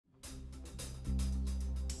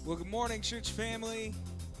Well, good morning, church family.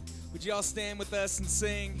 Would you all stand with us and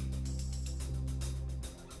sing?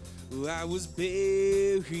 Oh, I was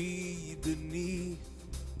buried beneath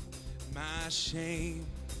my shame.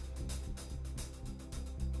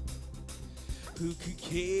 Who could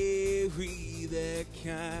carry that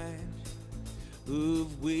kind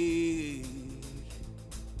of weight?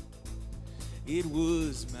 It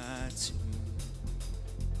was my tomb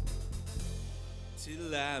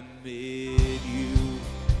till I met you.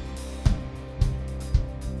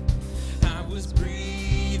 I was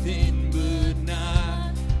breathing but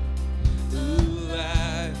not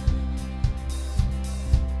alive.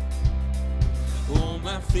 All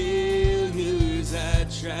my failures I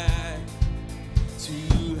tried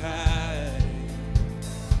to hide.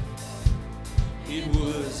 It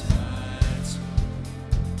was my turn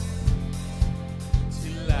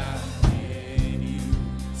till I met you.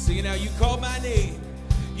 Sing it now. You called my name.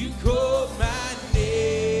 You called my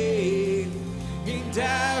name, and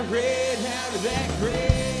I ran out of that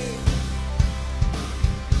grave,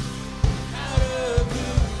 out of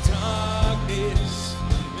the darkness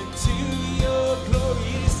into your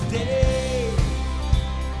glorious day.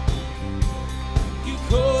 You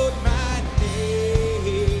called my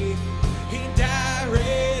name, and I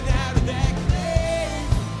ran out of that grave,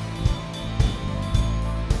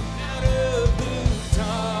 out of the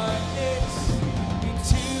darkness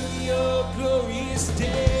into your glorious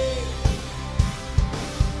day.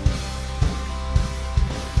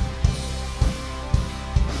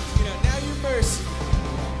 Mercy,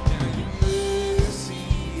 now your mercy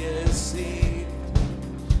has saved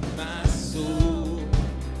my soul.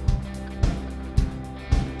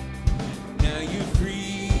 Now your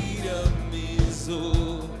freedom is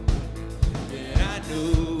all that I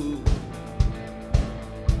know.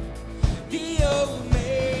 The old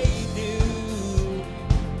made new,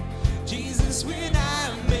 Jesus, when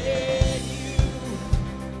I met you,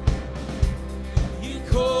 you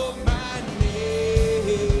called my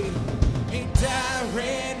name. I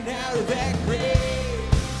ran out of that grave,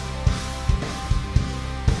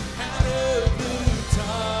 out of the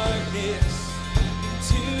darkness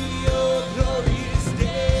into your glorious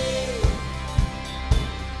day.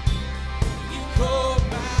 You called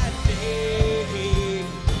my name,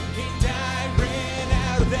 and I ran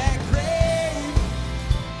out of that grave,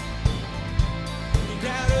 and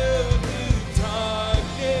out of the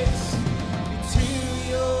darkness into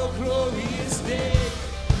your glorious day.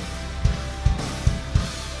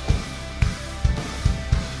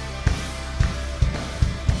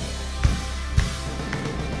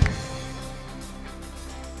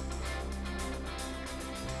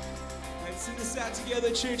 Sing this out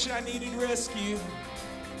together, church. I needed rescue.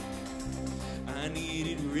 I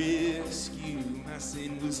needed rescue. My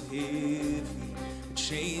sin was heavy. The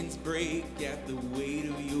chains break at the weight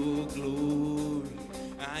of your glory.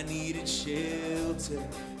 I needed shelter.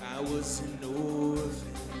 I was an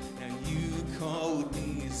orphan. Now you called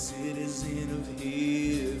me a citizen of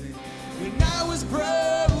heaven. When I was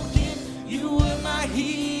broken, you were my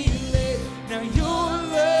healer. Now your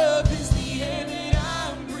love is the air that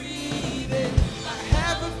I'm breathing. I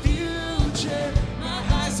have a future, my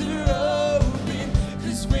eyes are open,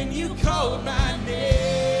 'cause when you called my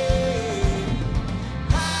name,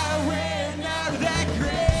 I ran out of that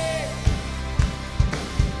grave,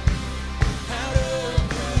 out of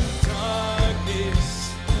the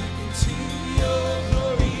darkness into your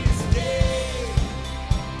glorious day.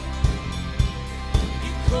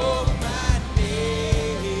 You called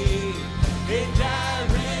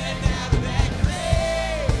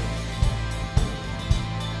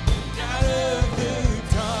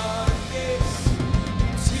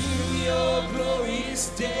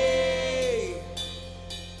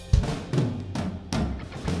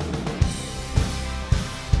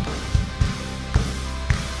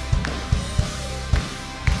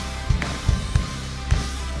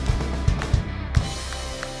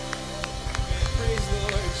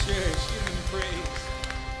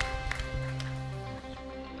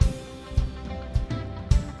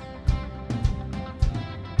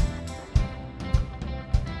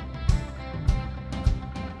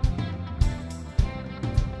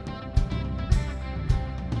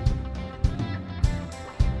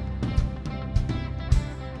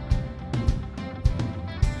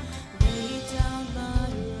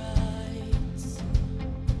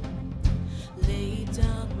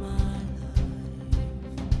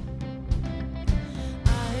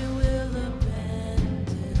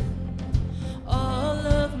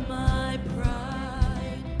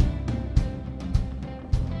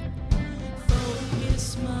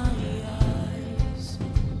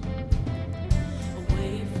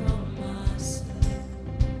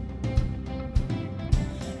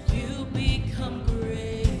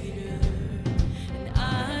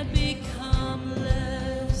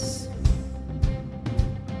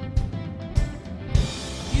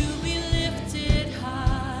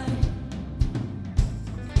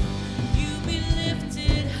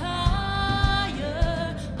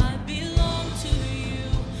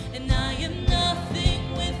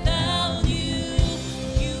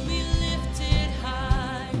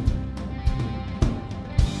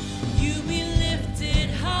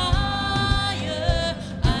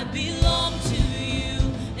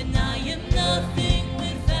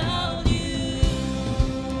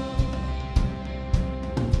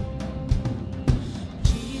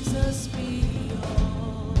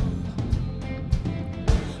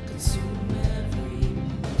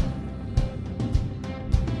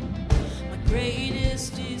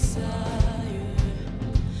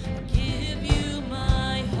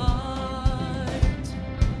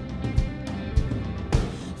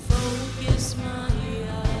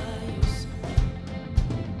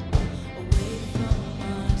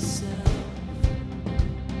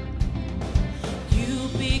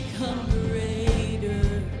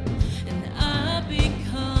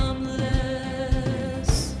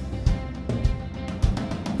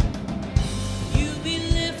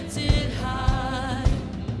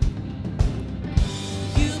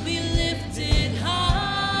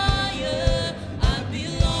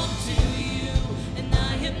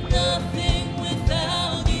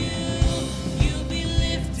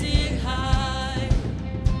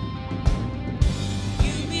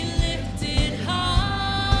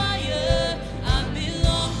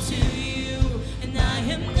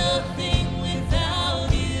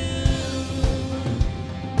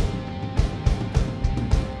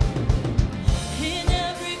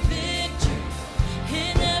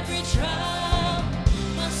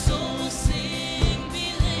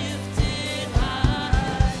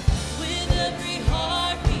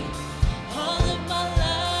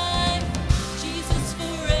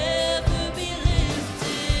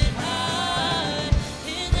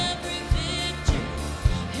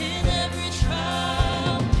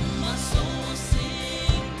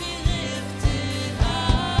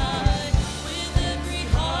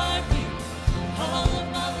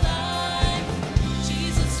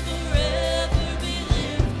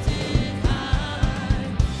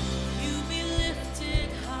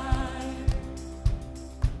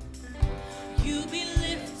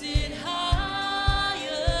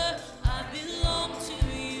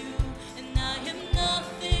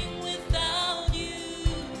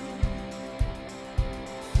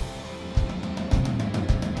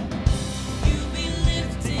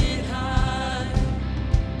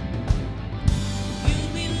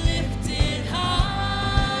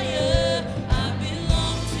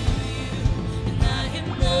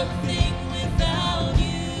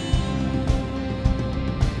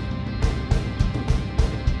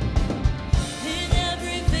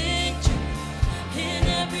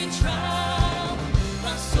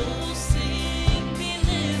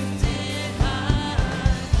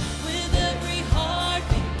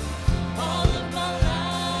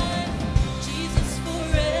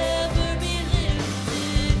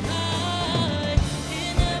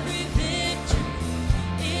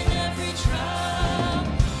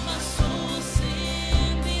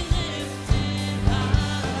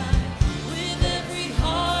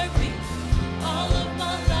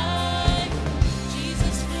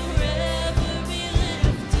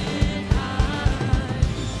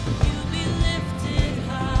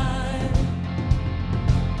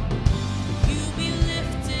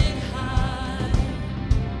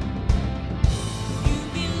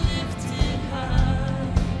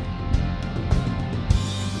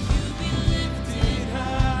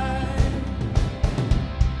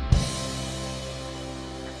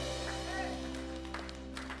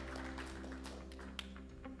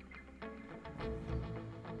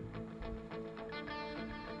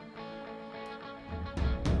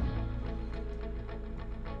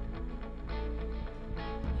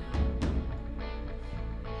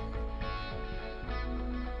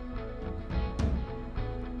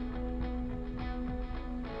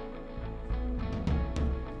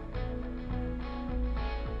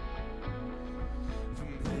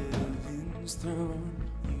His throne.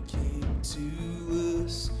 You came to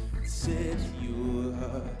us and set your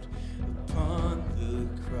heart upon the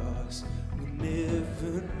cross. We'll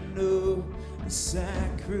never know the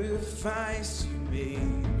sacrifice you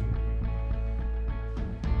made.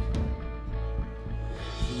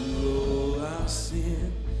 For all our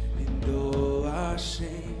sin and all our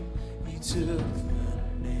shame, you took the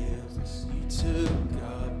nails, you took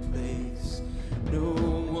our place. No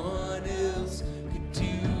one else could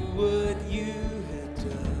do what you had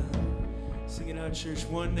done. Sing it out, church.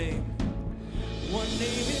 One name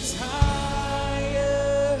is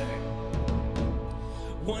higher,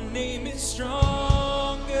 one name is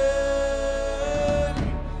stronger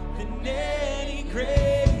than any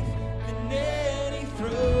grave, than any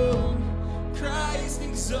throne. Christ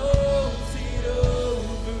exalted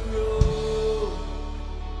over all.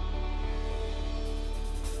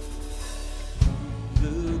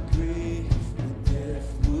 The grave, the death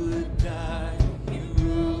would die. He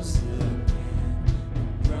rose again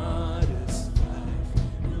and brought us life.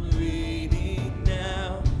 And reigning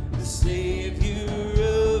now, the Savior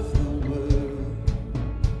of the world.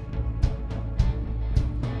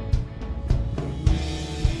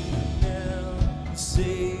 Reigning now, the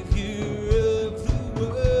Savior of the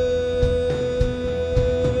world.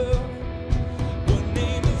 One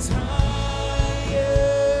name is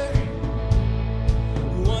higher,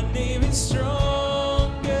 one name is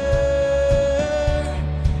stronger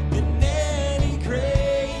than any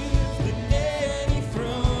grave, than any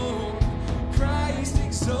throne. Christ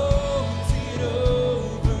exalted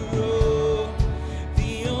over all.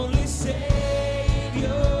 The only Savior,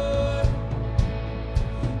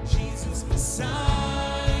 Jesus Messiah.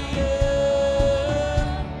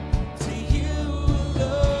 To you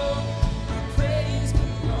alone our praise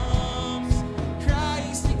belongs.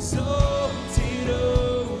 Christ exalted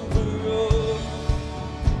over all.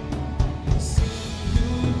 Sing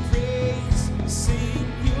your praise, we sing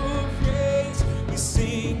your praise, we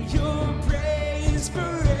sing your praise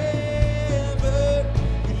forever.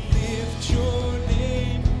 We lift your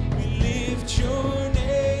name,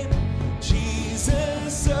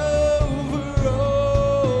 Jesus over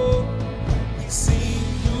all. We sing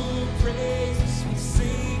your praise, we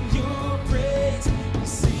sing your praise, we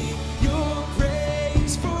sing your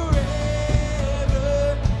praise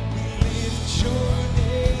forever. We lift your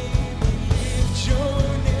name,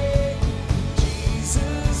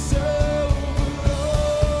 Jesus over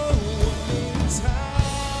all. One name is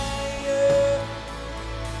higher,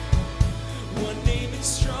 one name is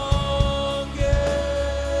stronger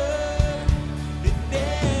than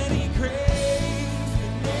any grave,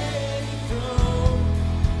 than any throne.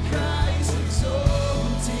 Christ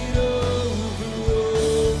exalted over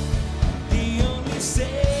all. The only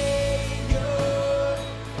Savior,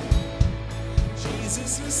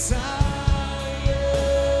 Jesus Messiah.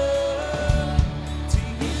 To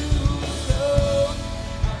you alone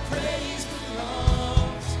our praise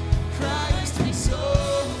belongs. Christ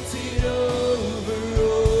exalted over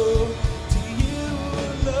all.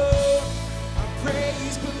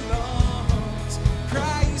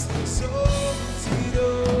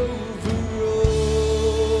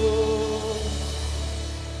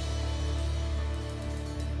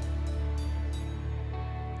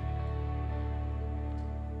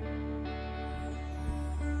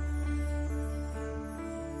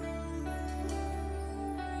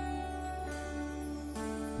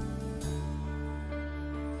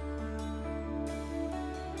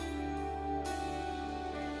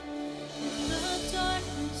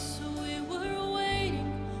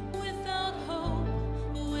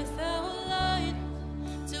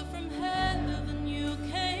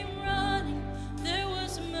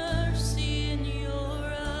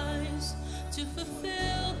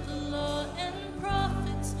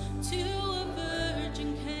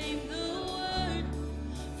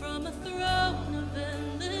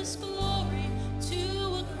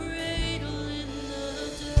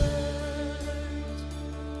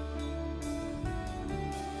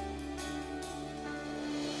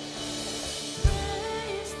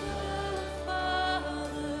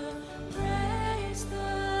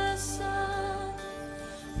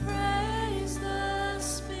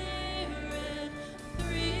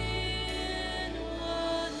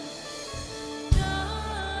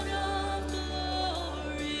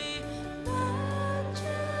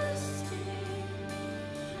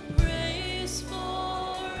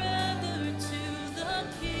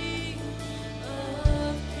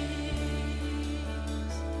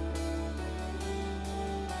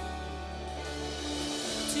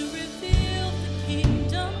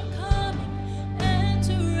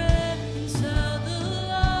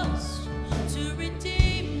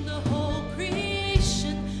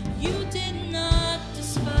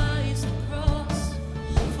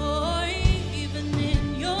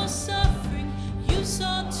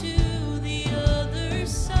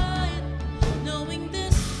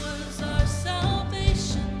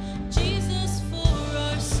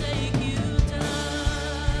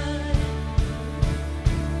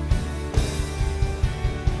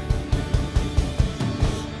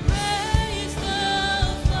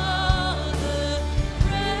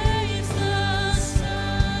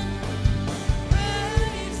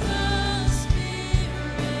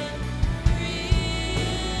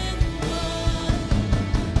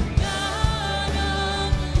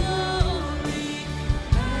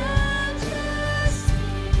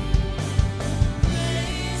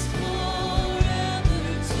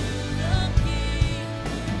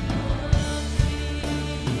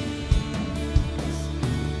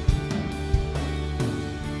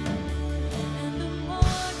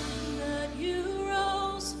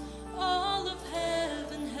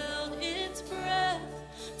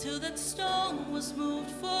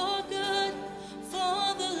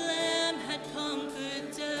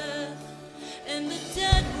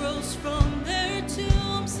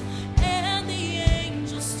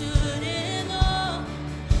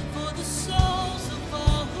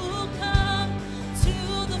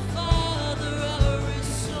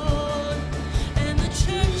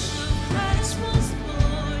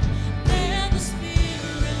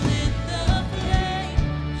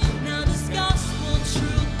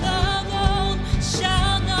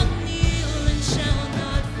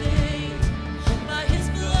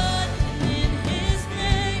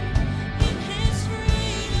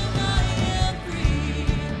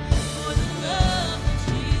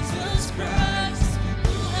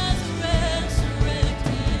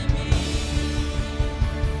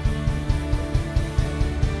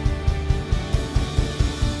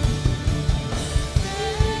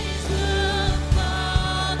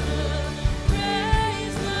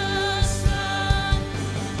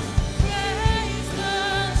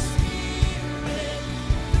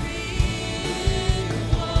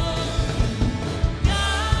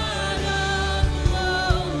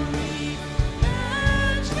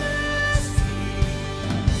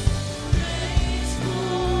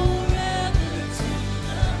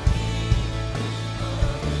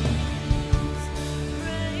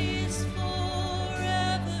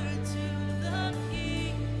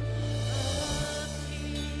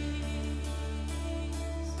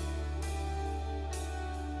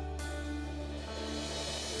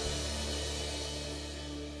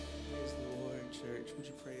 Would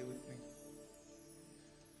you pray with me?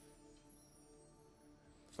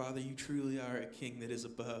 Father, you truly are a king that is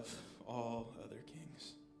above all other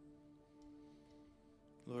kings.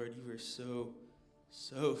 Lord, you are so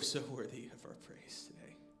worthy of our praise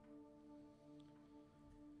today.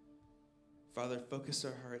 Father, focus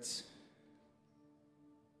our hearts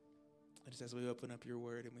just as we open up your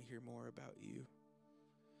word and we hear more about you,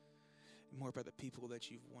 and more about the people that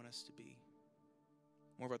you want us to be,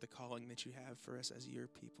 more about the calling that you have for us as your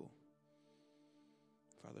people.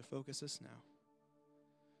 Father, focus us now.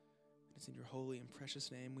 It's in your holy and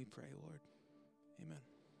precious name we pray, Lord. Amen.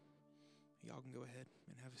 Y'all can go ahead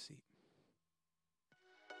and have a seat.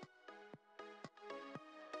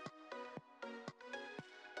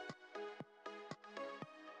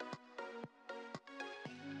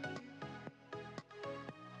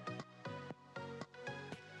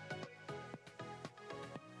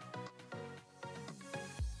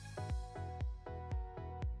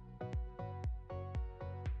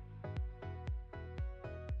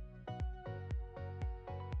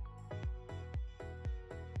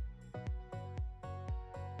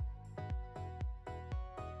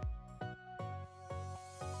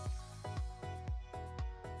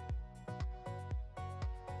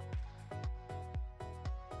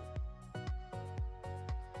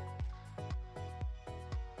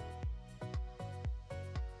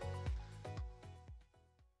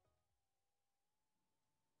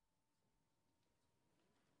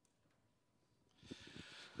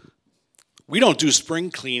 We don't do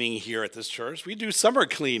spring cleaning here at this church. We do summer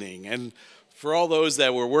cleaning. And for all those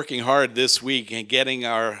that were working hard this week and getting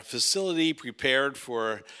our facility prepared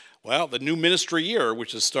for, well, the new ministry year,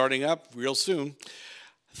 which is starting up real soon,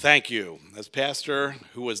 thank you. As pastor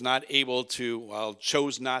who was not able to, well,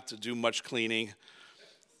 chose not to do much cleaning,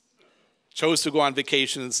 chose to go on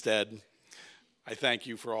vacation instead, I thank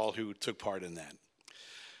you for all who took part in that.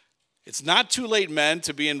 It's not too late, men,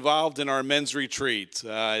 to be involved in our men's retreat.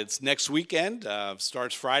 It's next weekend,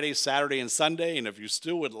 starts Friday, Saturday, and Sunday, and if you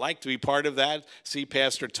still would like to be part of that, see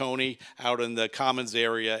Pastor Tony out in the Commons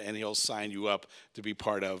area, and he'll sign you up to be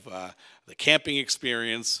part of the camping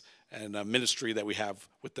experience and ministry that we have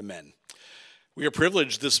with the men. We are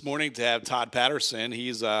privileged this morning to have Todd Patterson.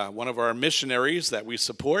 He's one of our missionaries that we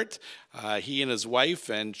support. He and his wife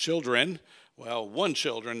and children, well, one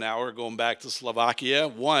children now are going back to Slovakia.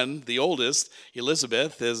 One, the oldest,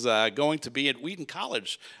 Elizabeth, is going to be at Wheaton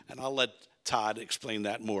College, and I'll let Todd explain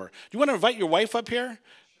that more. Do you want to invite your wife up here?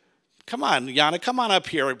 Come on, Yana, come on up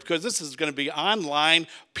here, because this is going to be online.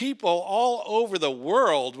 People all over the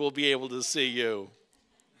world will be able to see you.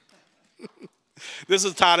 This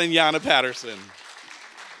is Todd and Yana Patterson.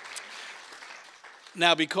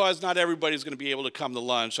 Now, because not everybody's going to be able to come to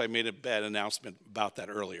lunch, I made a bad announcement about that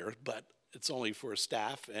earlier, but it's only for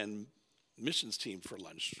staff and missions team for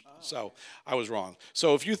lunch. So I was wrong.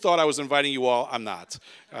 So if you thought I was inviting you all, I'm not.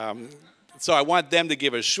 So I want them to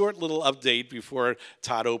give a short little update before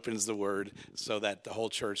Todd opens the word so that the whole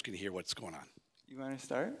church can hear what's going on. You want to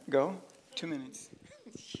start? Go. 2 minutes.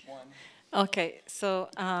 One. Okay, so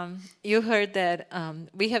you heard that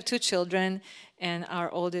we have 2 children, and our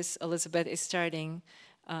oldest, Elizabeth, is starting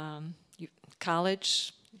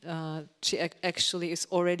college. She actually is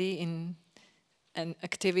already in an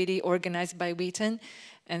activity organized by Wheaton,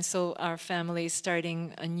 and so our family is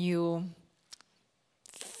starting a new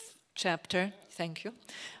chapter, thank you,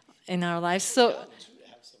 in our lives. So,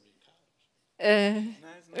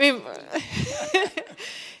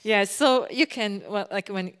 yeah, so you can, well, like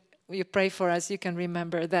when you pray for us, you can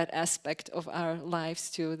remember that aspect of our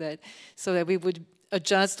lives too, that so that we would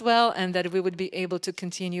adjust well and that we would be able to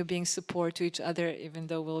continue being support to each other even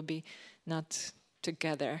though we'll be not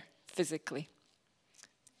together physically.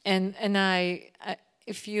 And I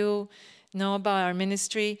if you know about our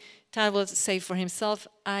ministry, Todd will say for himself,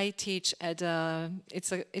 I teach at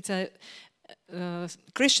it's a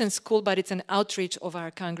Christian school, but it's an outreach of our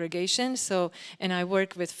congregation. So, and I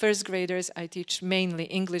work with first graders. I teach mainly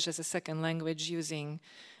English as a second language using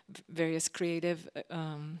various creative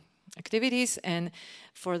activities. And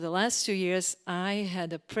for the last 2 years, I had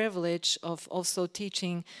the privilege of also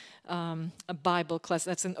teaching a Bible class.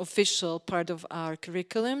 That's an official part of our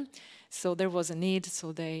curriculum. So there was a need,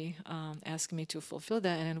 so they asked me to fulfill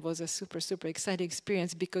that, and it was a super, super exciting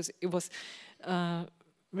experience because it was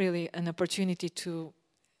really an opportunity to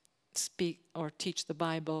speak or teach the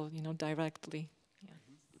Bible, directly. Yeah.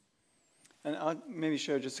 And I'll maybe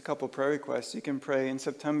share just a couple prayer requests. You can pray in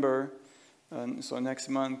September, so next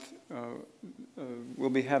month, we'll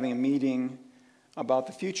be having a meeting about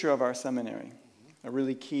the future of our seminary, a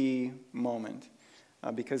really key moment,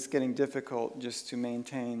 because it's getting difficult just to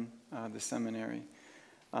maintain the seminary.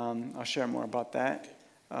 I'll share more about that.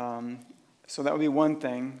 So that would be one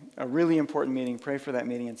thing, a really important meeting. Pray for that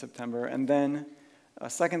meeting in September. And then a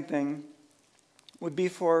second thing would be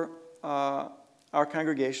for our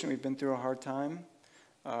congregation. We've been through a hard time.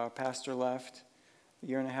 Pastor left a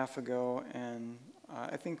year and a half ago, and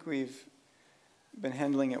I think we've been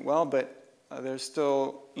handling it well, but there's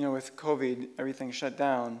still, with COVID, everything shut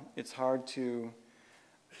down. It's hard to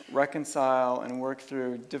reconcile and work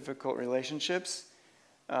through difficult relationships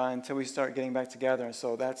until we start getting back together. And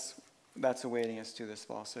so that's awaiting us too this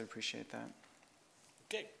fall, so I appreciate that.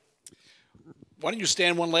 Okay. Why don't you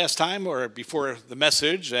stand one last time or before the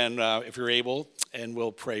message, and if you're able, and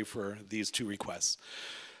we'll pray for these two requests.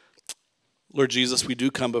 Lord Jesus, we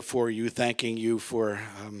do come before you, thanking you for,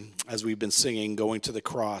 as we've been singing, going to the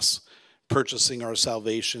cross, purchasing our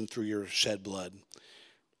salvation through your shed blood.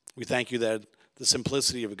 We thank you that the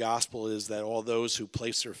simplicity of the gospel is that all those who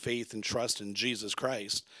place their faith and trust in Jesus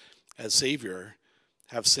Christ as Savior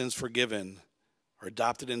have sins forgiven, are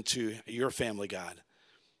adopted into your family, God.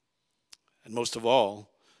 And most of all,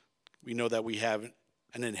 we know that we have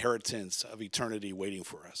an inheritance of eternity waiting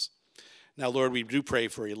for us. Now, Lord, we do pray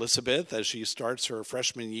for Elizabeth as she starts her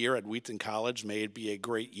freshman year at Wheaton College. May it be a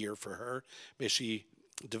great year for her. May she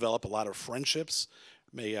develop a lot of friendships.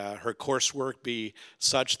 May her coursework be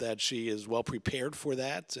such that she is well prepared for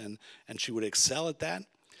that and she would excel at that.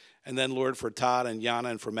 And then, Lord, for Todd and Jana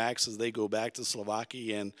and for Max as they go back to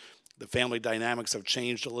Slovakia, and the family dynamics have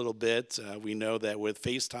changed a little bit. We know that with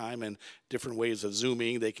FaceTime and different ways of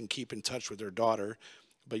Zooming, they can keep in touch with their daughter.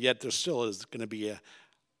 But yet there still is going to be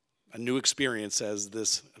a new experience as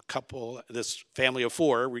this family of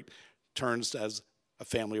four returns as a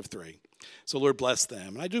family of three. So, Lord, bless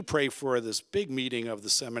them. And I do pray for this big meeting of the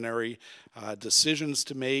seminary, decisions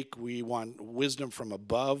to make. We want wisdom from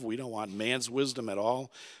above. We don't want man's wisdom at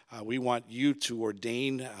all. We want you to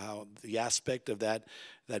ordain the aspect of that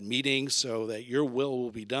meeting so that your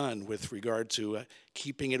will be done with regard to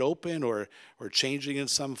keeping it open or changing in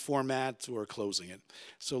some format or closing it.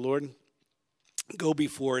 So, Lord, go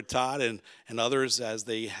before Todd and others as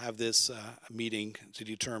they have this meeting to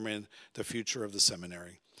determine the future of the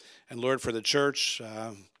seminary. And Lord, for the church,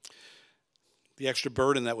 the extra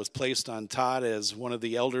burden that was placed on Todd as one of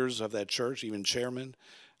the elders of that church, even chairman,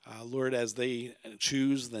 Lord, as they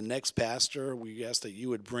choose the next pastor, we ask that you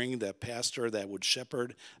would bring the pastor that would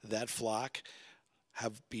shepherd that flock,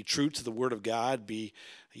 be true to the word of God, be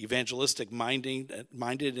evangelistic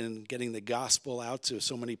minded in getting the gospel out to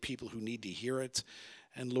so many people who need to hear it.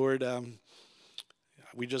 And Lord,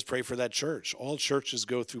 we just pray for that church. All churches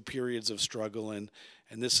go through periods of struggle, and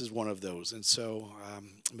this is one of those. And so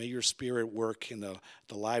may your spirit work in the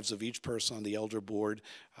lives of each person on the elder board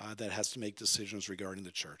that has to make decisions regarding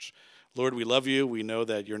the church. Lord, we love you. We know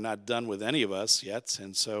that you're not done with any of us yet,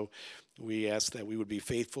 and so we ask that we would be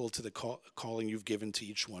faithful to the calling you've given to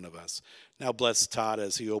each one of us. Now bless Todd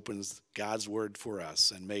as he opens God's word for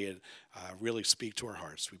us, and may it really speak to our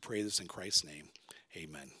hearts. We pray this in Christ's name.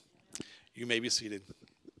 Amen. You may be seated.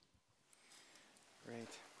 Great.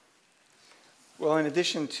 Well, in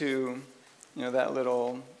addition to that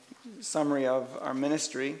little summary of our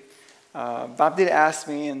ministry, Bob did ask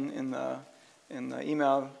me in the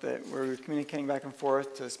email that we're communicating back and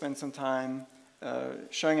forth to spend some time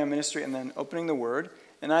showing our ministry and then opening the Word.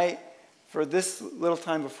 And for this little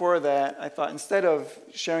time before that, I thought instead of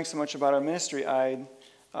sharing so much about our ministry, I'd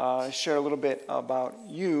share a little bit about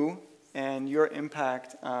you and your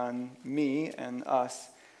impact on me and us.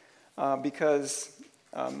 Because,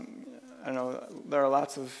 I don't know, there are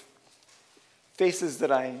lots of faces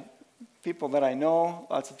people that I know,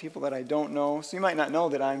 lots of people that I don't know. So you might not know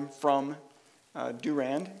that I'm from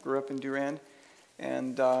Durand, grew up in Durand,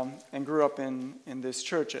 and grew up in this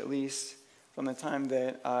church, at least from the time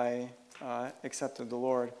that I accepted the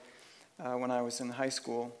Lord when I was in high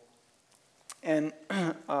school. And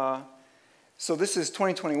so this is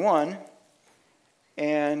 2021,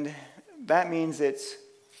 and that means it's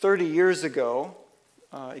 30 years ago,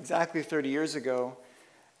 exactly 30 years ago,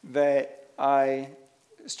 that I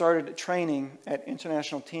started training at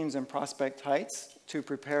international teams in Prospect Heights to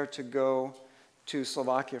prepare to go to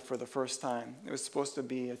Slovakia for the first time. It was supposed to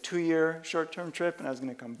be a 2-year short-term trip, and I was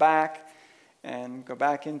going to come back and go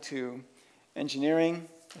back into engineering.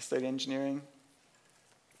 I studied engineering,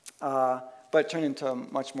 but it turned into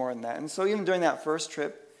much more than that. And so even during that first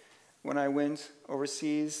trip, when I went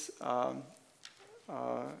overseas,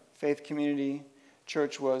 Faith Community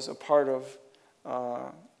Church was a part of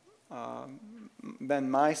been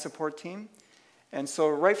my support team. And so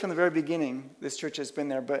right from the very beginning, this church has been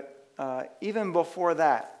there. But even before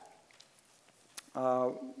that,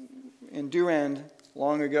 in Durand,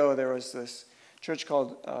 long ago, there was this church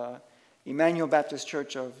called Emmanuel Baptist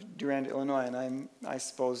Church of Durand, Illinois, and I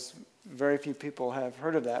suppose very few people have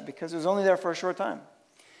heard of that because it was only there for a short time.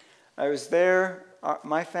 I was there,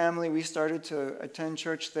 my family, we started to attend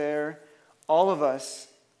church there. All of us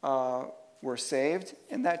were saved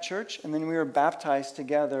in that church, and then we were baptized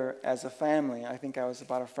together as a family. I think I was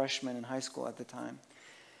about a freshman in high school at the time.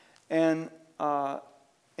 And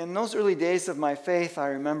in those early days of my faith, I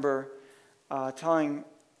remember telling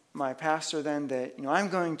my pastor then that, I'm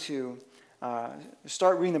going to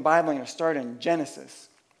start reading the Bible. I'm going to start in Genesis.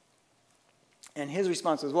 And his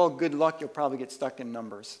response was, well, good luck, you'll probably get stuck in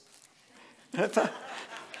Numbers.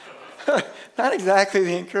 Not exactly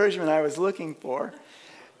the encouragement I was looking for.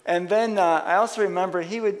 And then I also remember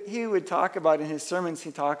he would talk about, in his sermons,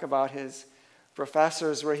 he'd talk about his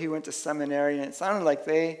professors where he went to seminary, and it sounded like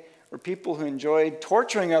they were people who enjoyed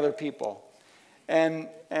torturing other people. And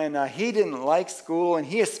he didn't like school, and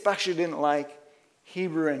he especially didn't like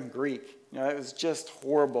Hebrew and Greek. It was just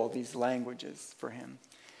horrible, these languages for him.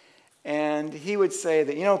 And he would say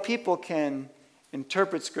that, people can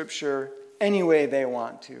interpret Scripture any way they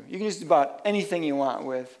want to. You can just do about anything you want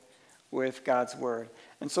with God's Word.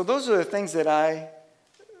 And so those are the things that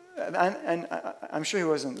I'm sure he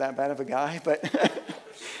wasn't that bad of a guy, but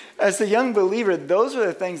as a young believer, those are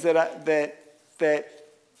the things that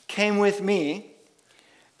came with me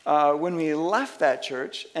when we left that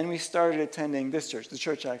church and we started attending this church. The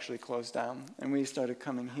church actually closed down, and we started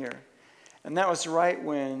coming here. And that was right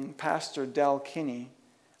when Pastor Del Kinney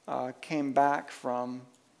came back from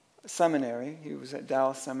seminary. He was at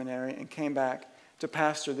Dallas Seminary and came back to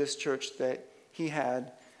pastor this church that he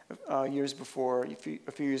had a few years before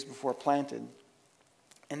planted.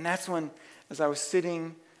 And that's when, as I was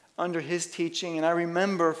sitting under his teaching, and I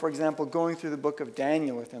remember, for example, going through the book of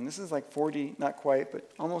Daniel with him. This is like 40, not quite, but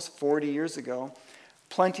almost 40 years ago.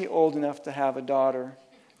 Plenty old enough to have a daughter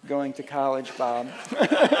going to college, Bob.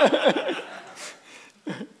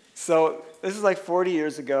 So this is like 40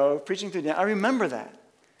 years ago, preaching through Daniel. I remember that.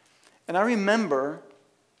 And I remember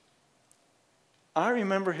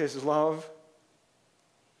his love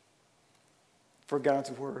for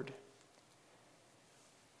God's Word.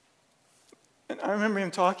 And I remember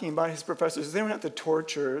him talking about his professors. They were not the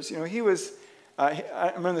torturers. He was,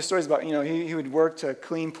 I remember the stories about, he would work to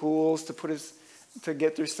clean pools, to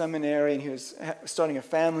get through seminary, and he was starting a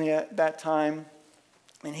family at that time.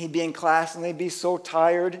 And he'd be in class, and they'd be so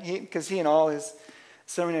tired, because he and all his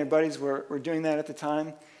seminary buddies were doing that at the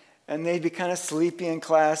time. And they'd be kind of sleepy in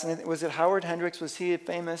class. And was it Howard Hendricks? Was he a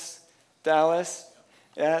famous Dallas?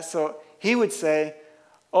 Yeah, so he would say,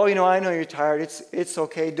 oh, I know you're tired. It's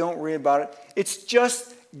okay. Don't worry about it. It's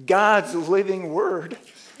just God's living Word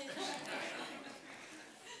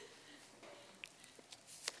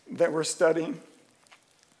that we're studying.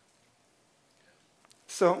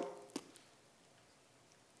 So,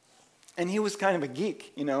 and he was kind of a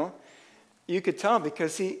geek, You could tell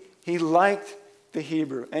because he liked the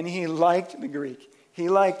Hebrew, and he liked the Greek. He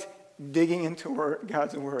liked digging into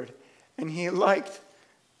God's Word, and he liked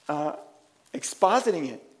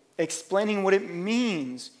expositing it, explaining what it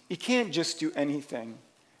means. You can't just do anything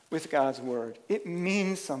with God's Word. It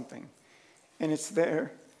means something, and it's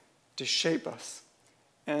there to shape us.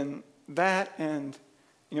 And that, and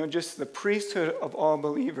just the priesthood of all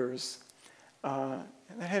believers, Del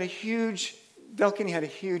Kinney had a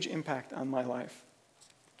huge impact on my life.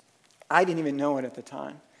 I didn't even know it at the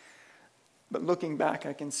time. But looking back,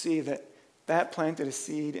 I can see that planted a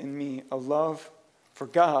seed in me, a love for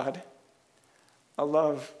God, a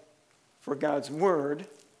love for God's Word,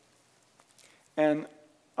 and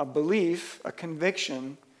a belief, a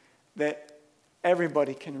conviction that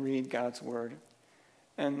everybody can read God's Word.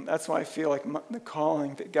 And that's why I feel like the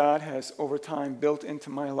calling that God has over time built into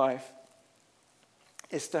my life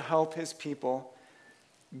is to help His people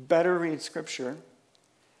better read Scripture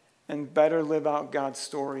and better live out God's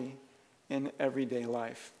story in everyday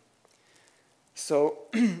life. So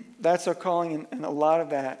that's our calling, and a lot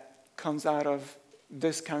of that comes out of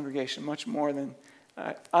this congregation, much more than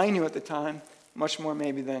I knew at the time, much more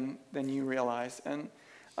maybe than you realize. And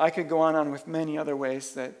I could go on with many other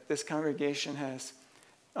ways that this congregation has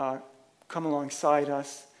come alongside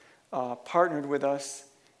us, partnered with us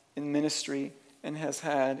in ministry, and has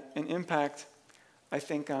had an impact, I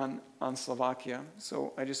think, on Slovakia.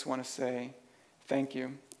 So I just want to say thank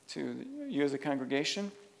you to you as a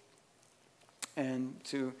congregation and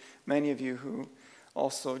to many of you who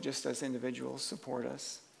also, just as individuals, support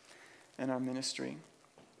us in our ministry.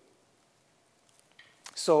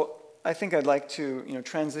 So I think I'd like to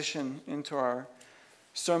transition into our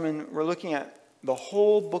sermon. We're looking at the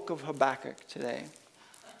whole book of Habakkuk today.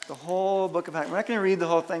 The whole book of Habakkuk. We're not going to read the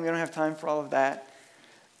whole thing. We don't have time for all of that.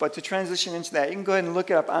 But to transition into that, you can go ahead and look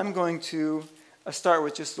it up. I'm going to start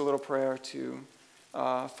with just a little prayer to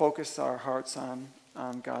focus our hearts on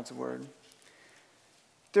God's word.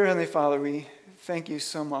 Dear Heavenly Father, we thank you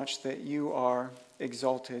so much that you are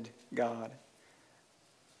exalted God.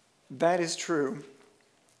 That is true.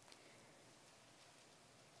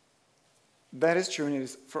 That is true, and it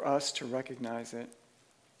is for us to recognize it.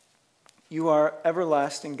 You are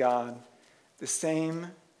everlasting God, the same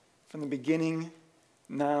from the beginning,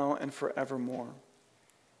 now, and forevermore.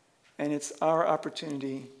 And it's our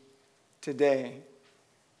opportunity today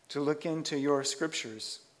to look into your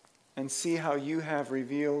scriptures and see how you have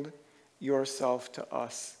revealed yourself to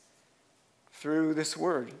us through this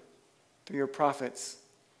word, through your prophets,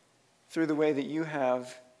 through the way that you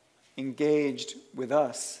have engaged with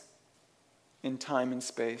us in time and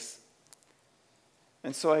space.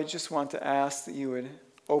 And so I just want to ask that you would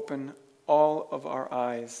open all of our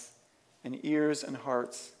eyes and ears and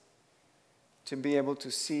hearts to be able to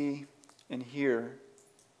see and hear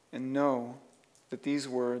and know that these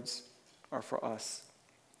words are for us.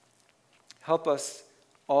 Help us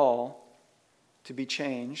all to be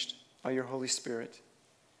changed by your Holy Spirit,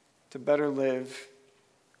 to better live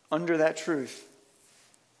under that truth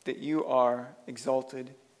that you are exalted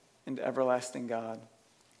and everlasting God,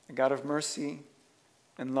 a God of mercy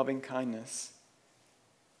and loving kindness,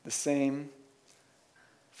 the same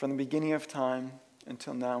from the beginning of time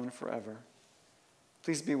until now and forever.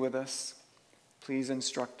 Please be with us. Please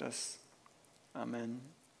instruct us. Amen.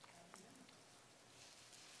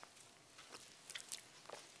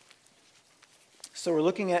 So we're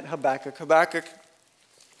looking at Habakkuk. Habakkuk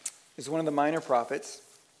is one of the minor prophets,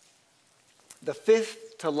 the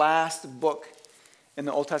fifth to last book in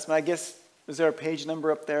the Old Testament. I guess, is there a page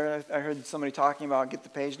number up there? I heard somebody talking about, get the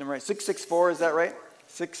page number right. 664, is that right?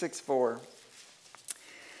 664.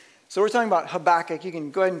 So we're talking about Habakkuk. You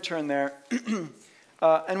can go ahead and turn there.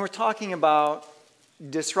 And we're talking about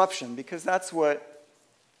disruption, because that's what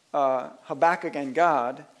Habakkuk and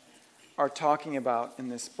God are talking about in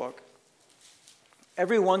this book.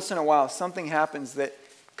 Every once in a while, something happens that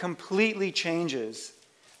completely changes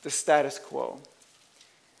the status quo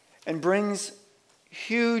and brings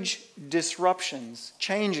huge disruptions,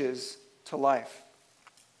 changes to life.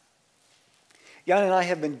 Jan and I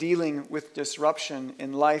have been dealing with disruption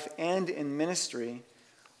in life and in ministry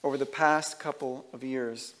over the past couple of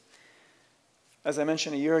years. As I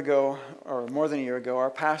mentioned a year ago, or more than a year ago, our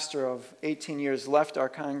pastor of 18 years left our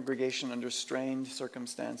congregation under strained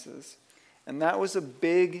circumstances. And that was a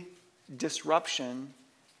big disruption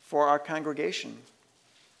for our congregation.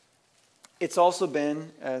 It's also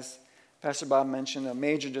been, as Pastor Bob mentioned, a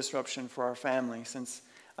major disruption for our family, since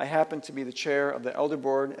I happened to be the chair of the elder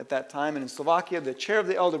board at that time. And in Slovakia, the chair of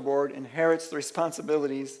the elder board inherits the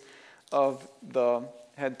responsibilities of the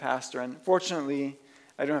head pastor. And fortunately,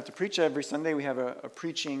 I don't have to preach every Sunday. We have a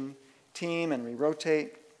preaching team, and we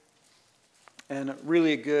rotate. And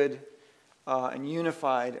really a good and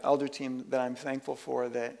unified elder team that I'm thankful for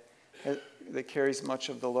that carries much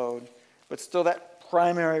of the load. But still, that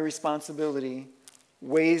primary responsibility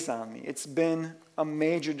weighs on me. It's been a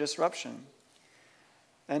major disruption.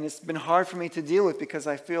 And it's been hard for me to deal with, because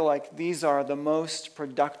I feel like these are the most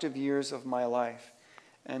productive years of my life.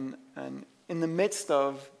 And in the midst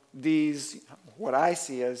of these, what I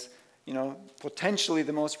see as, potentially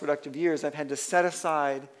the most productive years, I've had to set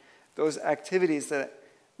aside those activities that,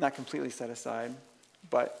 not completely set aside,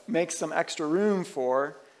 but make some extra room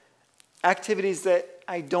for activities that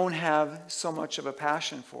I don't have so much of a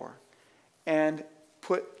passion for, and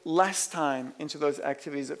put less time into those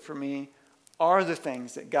activities that for me are the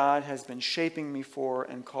things that God has been shaping me for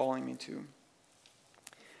and calling me to.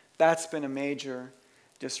 That's been a major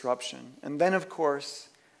disruption. And then, of course,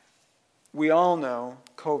 we all know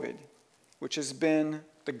COVID, which has been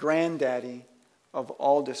the granddaddy of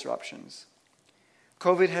all disruptions.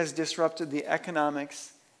 COVID has disrupted the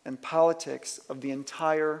economics and politics of the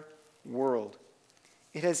entire world.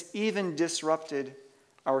 It has even disrupted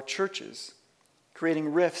our churches,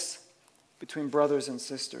 creating rifts between brothers and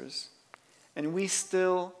sisters. And we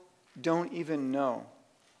still don't even know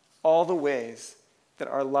all the ways that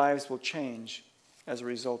our lives will change as a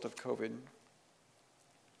result of COVID.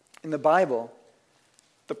 In the Bible,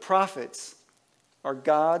 the prophets are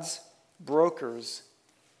God's brokers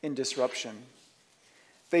in disruption.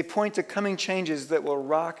 They point to coming changes that will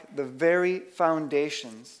rock the very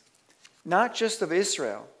foundations, not just of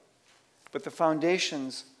Israel, but the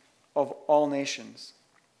foundations of all nations.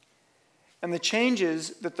 And the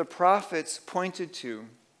changes that the prophets pointed to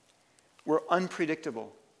were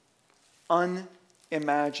unpredictable,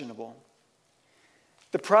 unimaginable.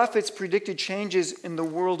 The prophets predicted changes in the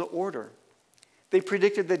world order. They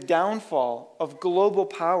predicted the downfall of global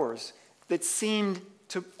powers that seemed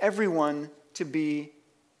to everyone to be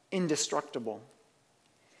indestructible.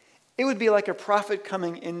 It would be like a prophet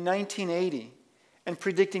coming in 1980 and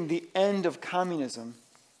predicting the end of communism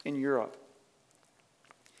in Europe.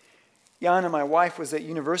 Jana, my wife, was at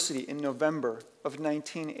university in November of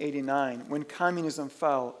 1989 when communism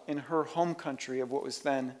fell in her home country of what was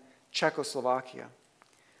then Czechoslovakia.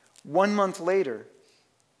 1 month later,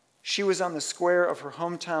 she was on the square of her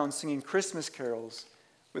hometown singing Christmas carols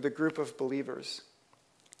with a group of believers.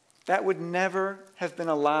 That would never have been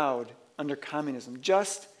allowed under communism,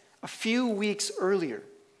 just a few weeks earlier.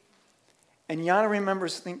 And Jana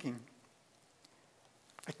remembers thinking,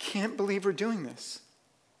 I can't believe we're doing this.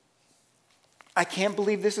 I can't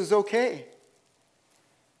believe this is okay.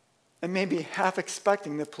 And maybe half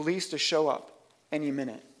expecting the police to show up any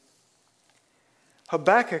minute.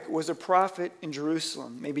 Habakkuk was a prophet in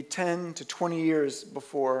Jerusalem, maybe 10 to 20 years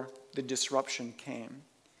before the disruption came.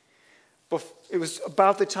 It was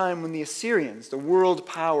about the time when the Assyrians, the world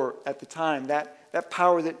power at the time, that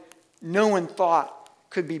power that no one thought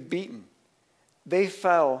could be beaten, they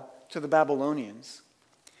fell to the Babylonians.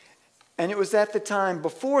 And it was at the time,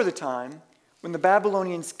 before the time, when the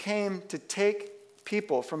Babylonians came to take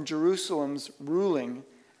people from Jerusalem's ruling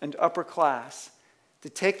and upper class, to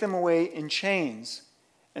take them away in chains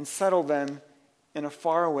and settle them in a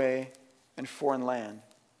faraway and foreign land.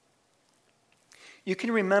 You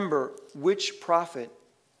can remember which prophet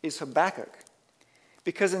is Habakkuk,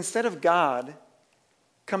 because instead of God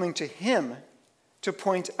coming to him to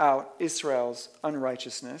point out Israel's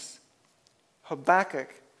unrighteousness, Habakkuk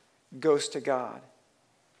goes to God.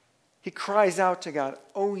 He cries out to God,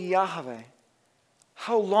 "O Yahweh,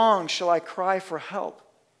 how long shall I cry for help,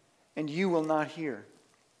 and you will not hear?"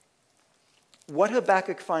 What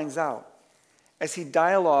Habakkuk finds out as he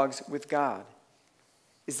dialogues with God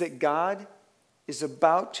is that God is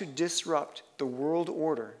about to disrupt the world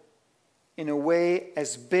order in a way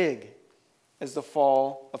as big as the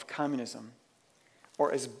fall of communism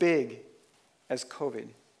or as big as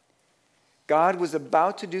COVID. God was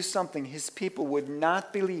about to do something his people would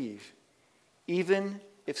not believe, even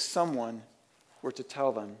if someone were to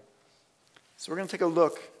tell them. So we're going to take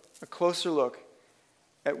a closer look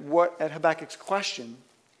at Habakkuk's question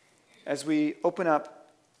as we open up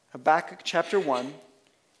Habakkuk chapter 1,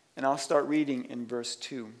 and I'll start reading in verse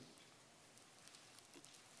 2.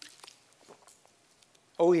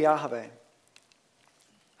 O Yahweh,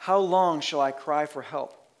 how long shall I cry for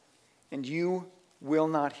help, and you will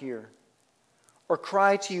not hear? Or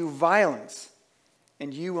cry to you violence,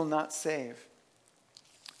 and you will not save?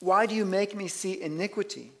 Why do you make me see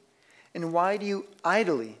iniquity, and why do you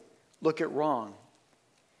idly look at wrong?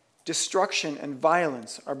 Destruction and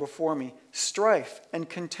violence are before me. Strife and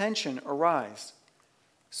contention arise.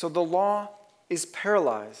 So the law is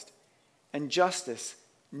paralyzed, and justice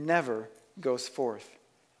never goes forth.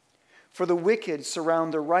 For the wicked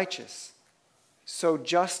surround the righteous, so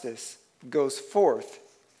justice goes forth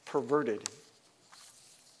perverted.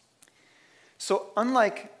 So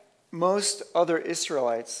unlike most other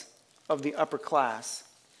Israelites of the upper class,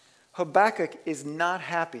 Habakkuk is not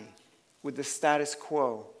happy with the status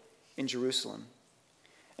quo in Jerusalem.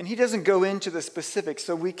 And he doesn't go into the specifics,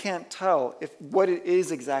 so we can't tell what it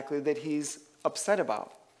is exactly that he's upset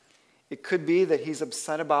about. It could be that he's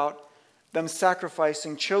upset about them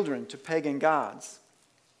sacrificing children to pagan gods.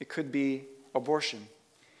 It could be abortion.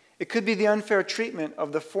 It could be the unfair treatment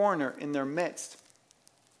of the foreigner in their midst.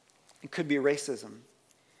 It could be racism.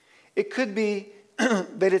 It could be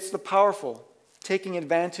that it's the powerful taking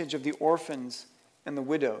advantage of the orphans and the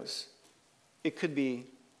widows. It could be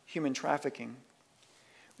human trafficking.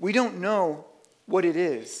 We don't know what it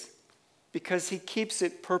is because he keeps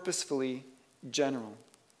it purposefully general.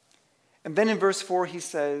 And then in verse 4 he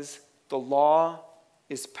says, the law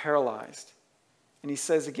is paralyzed. And he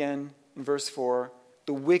says again in verse 4,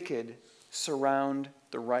 the wicked surround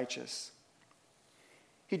the righteous.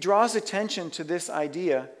 He draws attention to this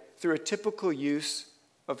idea through a typical use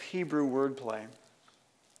of Hebrew wordplay.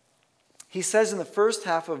 He says in the first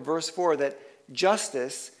half of verse 4 that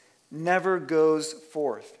justice never goes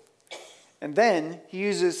forth. And then he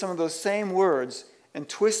uses some of those same words and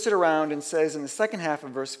twists it around and says in the second half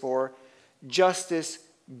of verse 4, justice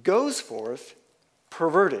goes forth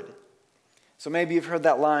perverted. So maybe you've heard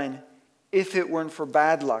that line, if it weren't for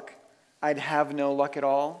bad luck, I'd have no luck at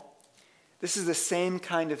all. This is the same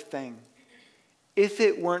kind of thing. If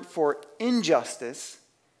it weren't for injustice,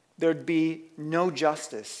 there'd be no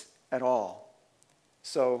justice at all.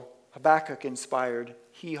 So Habakkuk-inspired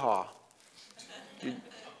hee-haw.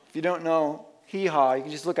 If you don't know hee-haw, you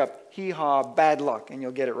can just look up hee-haw bad luck, and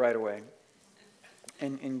you'll get it right away.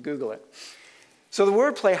 And Google it. So the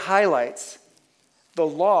wordplay highlights the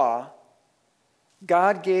law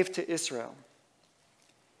God gave to Israel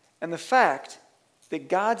and the fact that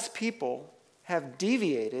God's people have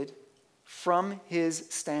deviated from his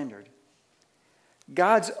standard.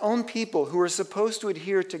 God's own people who are supposed to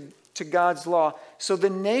adhere to God's law so the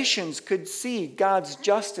nations could see God's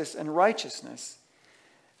justice and righteousness,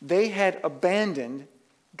 they had abandoned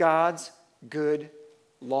God's good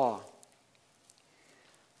law.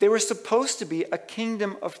 They were supposed to be a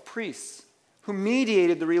kingdom of priests who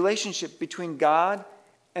mediated the relationship between God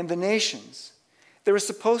and the nations. They were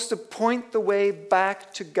supposed to point the way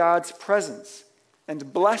back to God's presence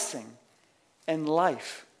and blessing and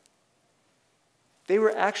life. They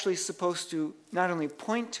were actually supposed to not only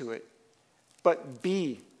point to it, but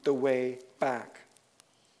be the way back.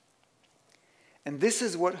 And this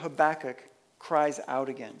is what Habakkuk cries out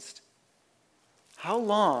against. How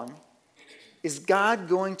long is God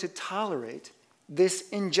going to tolerate this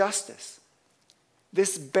injustice,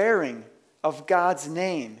 this bearing of God's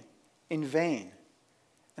name in vain?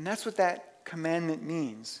 And that's what that commandment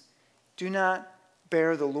means. Do not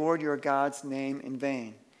bear the Lord your God's name in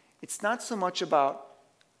vain. It's not so much about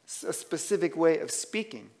a specific way of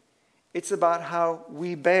speaking. It's about how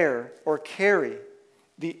we bear or carry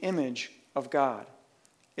the image of God.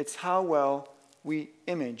 It's how well we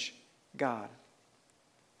image God.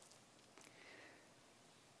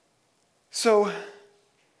 So,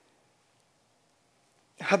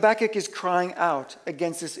 Habakkuk is crying out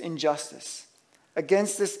against this injustice,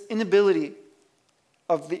 against this inability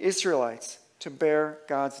of the Israelites to bear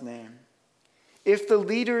God's name. If the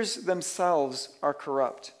leaders themselves are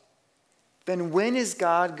corrupt, then when is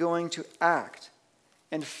God going to act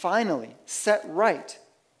and finally set right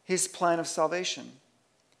his plan of salvation?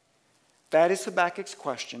 That is Habakkuk's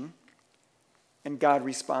question, and God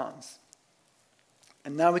responds.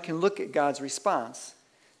 And now we can look at God's response,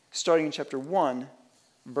 starting in chapter 1,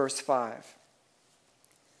 verse 5.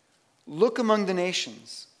 Look among the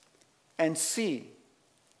nations and see,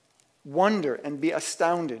 wonder and be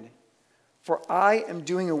astounded, for I am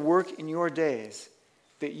doing a work in your days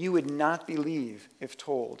that you would not believe if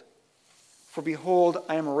told. For behold,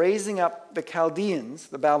 I am raising up the Chaldeans,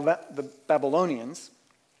 the Babylonians,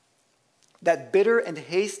 that bitter and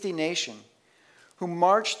hasty nation, who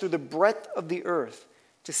march through the breadth of the earth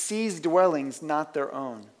to seize dwellings not their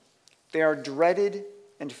own. They are dreaded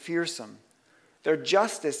and fearsome. Their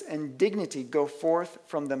justice and dignity go forth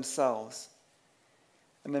from themselves.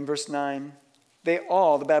 And then verse 9, they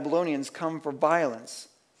all, the Babylonians, come for violence,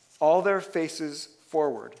 all their faces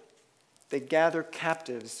forward. They gather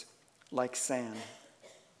captives like sand.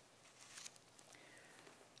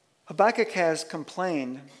 Habakkuk has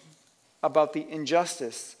complained about the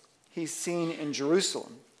injustice he's seen in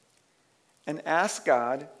Jerusalem and asked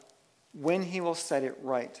God when he will set it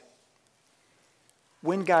right.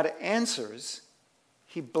 When God answers,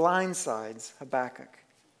 he blindsides Habakkuk.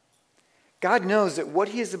 God knows that what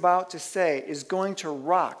he is about to say is going to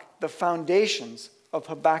rock the foundations of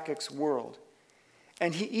Habakkuk's world.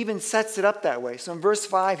 And he even sets it up that way. So in verse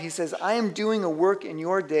 5, he says, I am doing a work in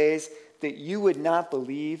your days that you would not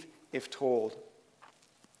believe if told.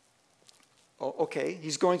 Oh, okay,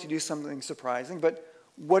 he's going to do something surprising, but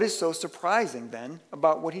what is so surprising then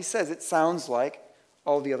about what he says? It sounds like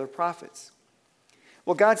all the other prophets.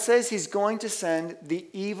 Well, God says he's going to send the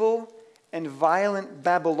evil and violent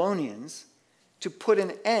Babylonians to put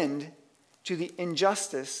an end to the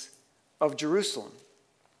injustice of Jerusalem.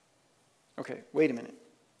 Okay, wait a minute.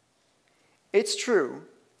 It's true,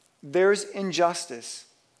 there's injustice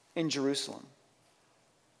in Jerusalem.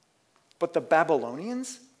 But the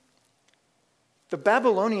Babylonians? The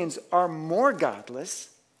Babylonians are more godless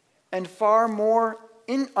and far more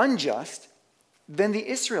unjust than the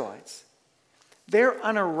Israelites. They're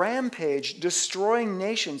on a rampage, destroying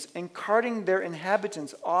nations and carting their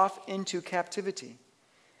inhabitants off into captivity.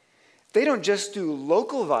 They don't just do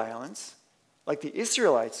local violence like the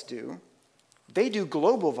Israelites do. They do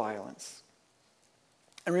global violence.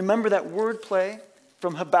 And remember that wordplay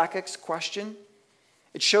from Habakkuk's question?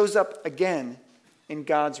 It shows up again in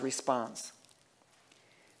God's response.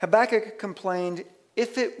 Habakkuk complained,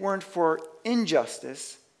 if it weren't for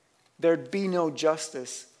injustice, there'd be no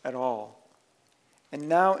justice at all. And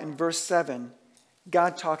now in verse 7,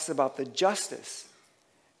 God talks about the justice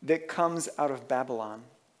that comes out of Babylon.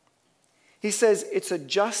 He says it's a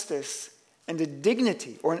justice and a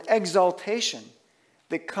dignity or an exaltation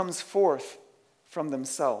that comes forth from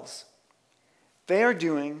themselves. They are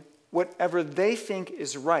doing whatever they think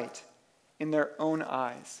is right in their own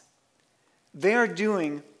eyes. They are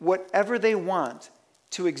doing whatever they want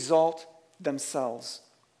to exalt themselves.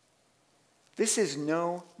 This is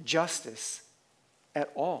no justice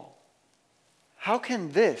at all. How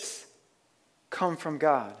can this come from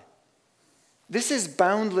God? This is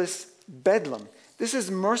boundless bedlam. This is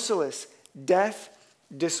merciless death,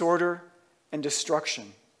 disorder, and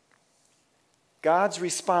destruction. God's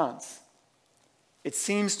response, it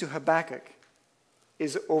seems to Habakkuk,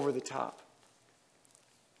 is over the top.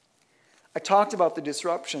 I talked about the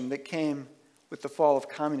disruption that came with the fall of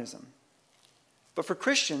communism. But for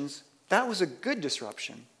Christians, that was a good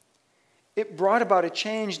disruption. It brought about a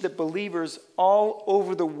change that believers all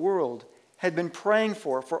over the world had been praying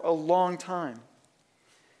for a long time.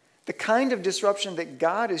 The kind of disruption that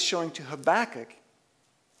God is showing to Habakkuk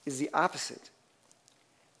is the opposite.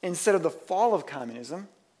 Instead of the fall of communism,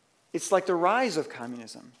 it's like the rise of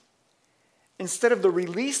communism. Instead of the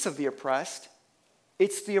release of the oppressed,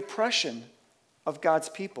 it's the oppression of God's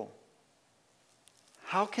people.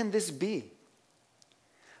 How can this be?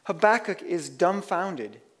 Habakkuk is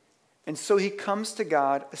dumbfounded, and so he comes to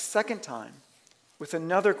God a second time with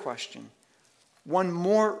another question, one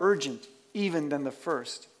more urgent even than the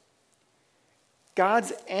first.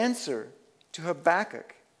 God's answer to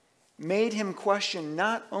Habakkuk made him question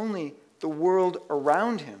not only the world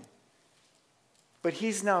around him, but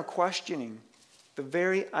he's now questioning the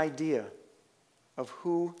very idea of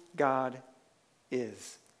who God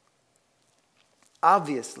is.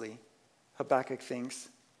 Obviously, Habakkuk thinks,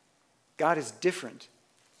 God is different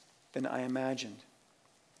than I imagined.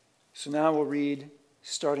 So now we'll read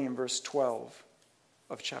starting in verse 12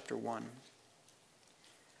 of chapter 1.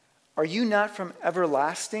 Are you not from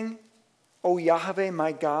everlasting, O Yahweh,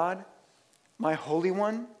 my God, my Holy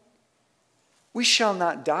One? We shall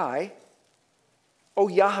not die. O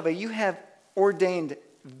Yahweh, you have ordained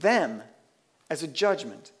them as a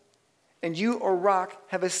judgment, and you, O Rock,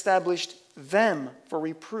 have established them for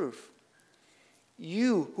reproof.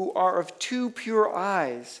 You who are of too pure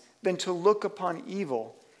eyes than to look upon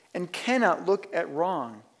evil and cannot look at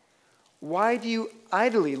wrong, why do you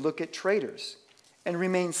idly look at traitors and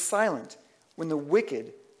remain silent when the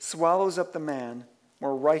wicked swallows up the man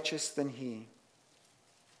more righteous than he?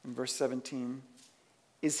 In verse 17,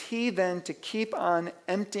 is he then to keep on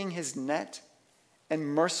emptying his net and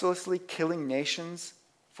mercilessly killing nations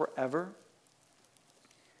forever?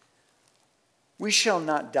 We shall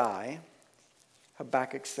not die,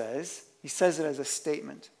 Habakkuk says. He says it as a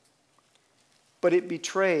statement. But it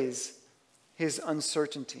betrays his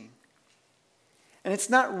uncertainty. And it's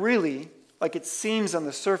not really, like it seems on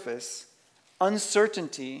the surface,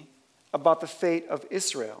 uncertainty about the fate of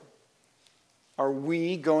Israel. Are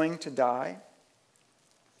we going to die?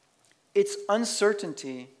 It's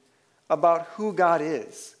uncertainty about who God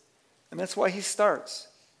is. And that's why he starts.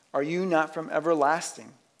 Are you not from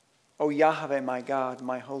everlasting, O Yahweh, my God,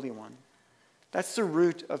 my Holy One? That's the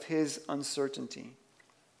root of his uncertainty.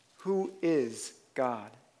 Who is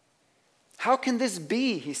God? How can this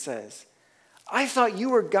be, he says? I thought you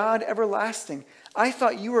were God everlasting. I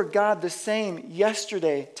thought you were God the same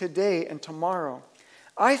yesterday, today, and tomorrow.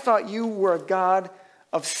 I thought you were a God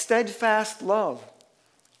of steadfast love,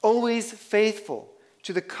 always faithful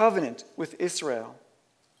to the covenant with Israel.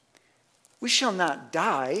 We shall not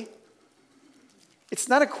die. It's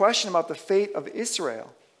not a question about the fate of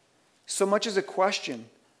Israel, so much as a question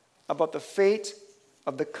about the fate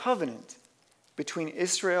of the covenant between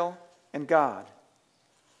Israel and God,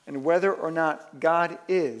 and whether or not God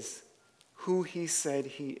is who he said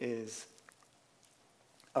he is.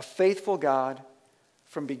 A faithful God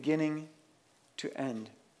from beginning to end.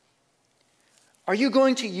 Are you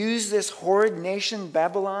going to use this horrid nation,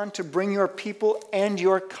 Babylon, to bring your people and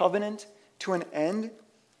your covenant to an end?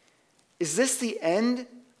 Is this the end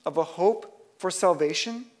of a hope for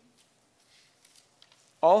salvation?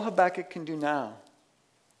 All Habakkuk can do now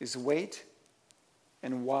is wait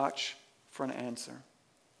and watch for an answer.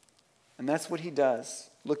 And that's what he does,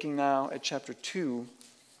 looking now at chapter 2,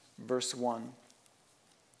 verse 1.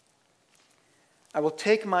 I will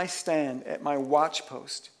take my stand at my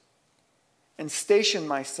watchpost and station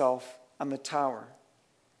myself on the tower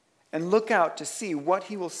and look out to see what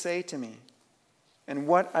he will say to me and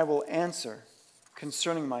what I will answer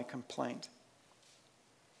concerning my complaint.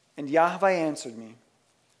 And Yahweh answered me,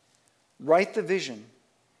 write the vision,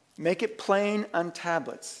 make it plain on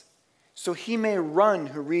tablets, so he may run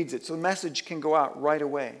who reads it, so the message can go out right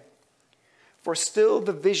away. For still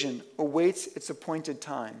the vision awaits its appointed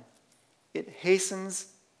time. It hastens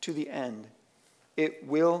to the end. It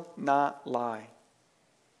will not lie.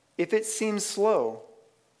 If it seems slow,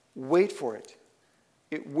 Wait for it.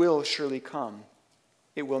 It will surely come.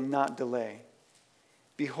 It will not delay.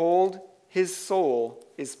 Behold, his soul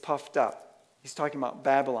is puffed up. He's talking about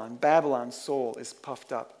Babylon. Babylon's soul is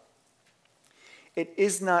puffed up. It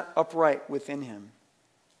is not upright within him.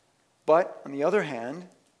 But, on the other hand,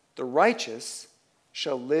 the righteous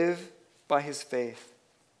shall live by his faith.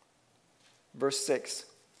 Verse 6.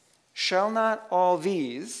 Shall not all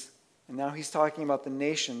these, and now he's talking about the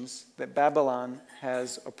nations that Babylon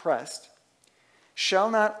has oppressed, shall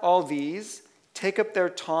not all these take up their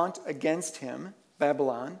taunt against him,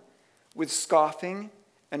 Babylon, with scoffing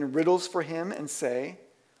and riddles for him, and say,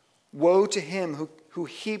 Woe to him who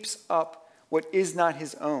heaps up what is not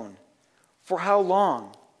his own. For how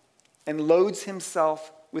long? And loads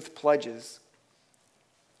himself with pledges.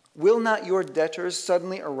 Will not your debtors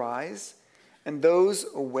suddenly arise, and those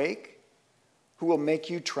awake who will make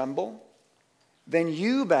you tremble? Then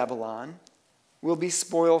you, Babylon, will be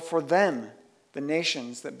spoil for them, the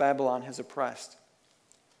nations that Babylon has oppressed.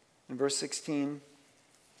 In verse 16,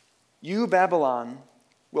 you, Babylon,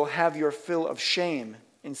 will have your fill of shame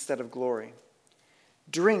instead of glory.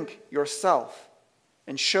 Drink yourself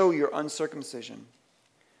and show your uncircumcision.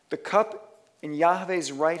 The cup in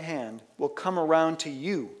Yahweh's right hand will come around to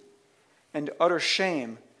you, and utter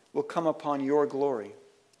shame will come upon your glory.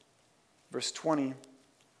 Verse 20,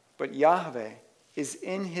 but Yahweh is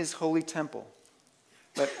in his holy temple.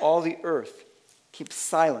 Let all the earth keep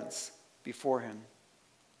silence before him.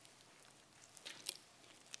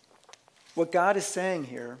 What God is saying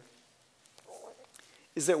here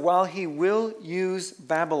is that while he will use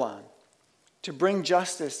Babylon to bring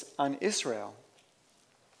justice on Israel,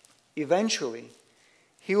 eventually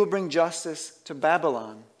he will bring justice to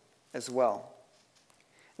Babylon as well.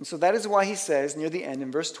 And so that is why he says near the end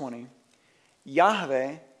in verse 20,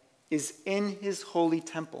 Yahweh is in his holy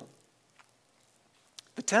temple.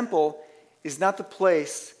 The temple is not the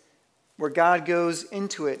place where God goes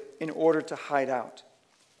into it in order to hide out.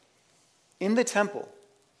 In the temple,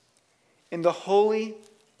 in the Holy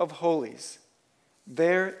of Holies,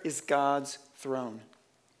 there is God's throne.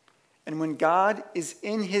 And when God is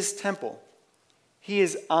in his temple, he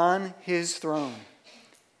is on his throne,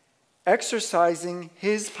 exercising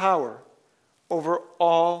his power over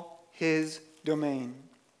all his domain.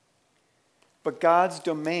 But God's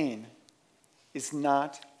domain is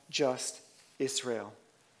not just Israel.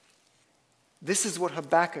 This is what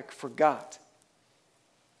Habakkuk forgot.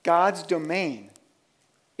 God's domain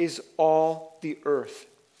is all the earth.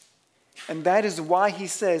 And that is why he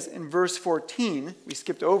says in verse 14, we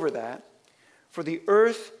skipped over that, for the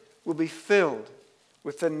earth will be filled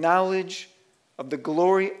with the knowledge of the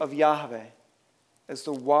glory of Yahweh as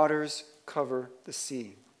the waters cover the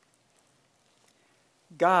sea.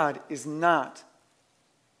 God is not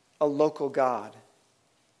a local God,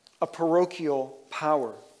 a parochial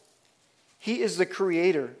power. He is the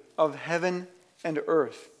creator of heaven and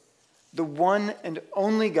earth, the one and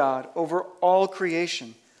only God over all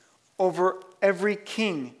creation, over every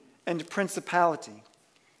king and principality.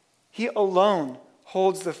 He alone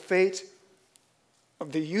holds the fate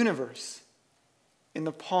of the universe in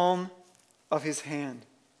the palm of his hand.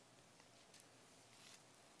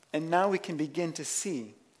 And now we can begin to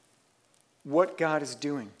see what God is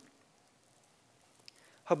doing.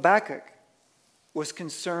 Habakkuk was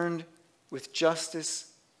concerned with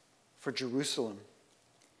justice for Jerusalem,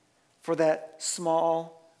 for that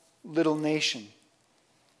small little nation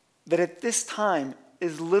that at this time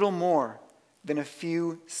is little more than a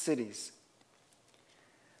few cities.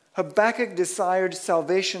 Habakkuk desired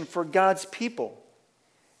salvation for God's people,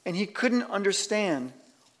 and he couldn't understand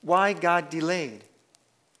why God delayed,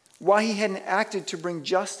 why he hadn't acted to bring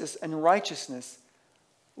justice and righteousness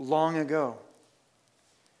long ago.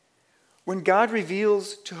 When God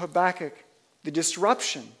reveals to Habakkuk the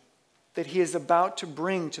disruption that he is about to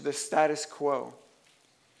bring to the status quo,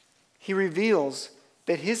 he reveals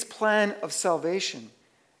that his plan of salvation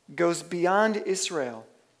goes beyond Israel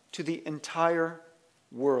to the entire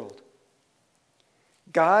world.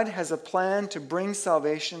 God has a plan to bring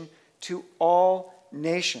salvation to all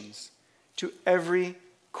nations, to every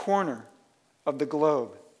corner of the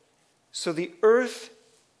globe. So the earth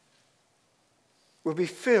will be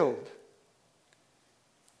filled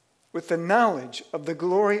with the knowledge of the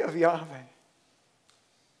glory of Yahweh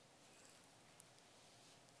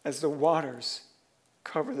as the waters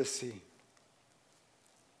cover the sea.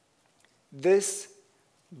 This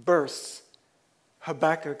bursts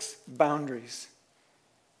Habakkuk's boundaries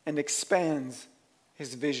and expands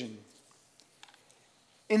his vision.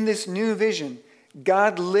 In this new vision,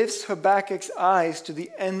 God lifts Habakkuk's eyes to the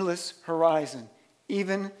endless horizon,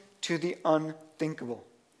 even to the unthinkable.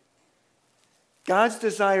 God's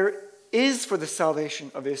desire is for the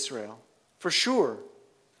salvation of Israel, for sure,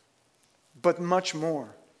 but much more.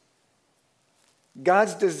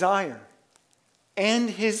 God's desire and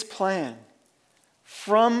his plan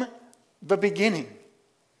from the beginning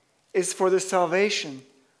is for the salvation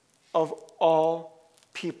of all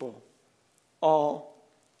people, all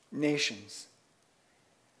nations.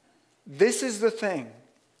 This is the thing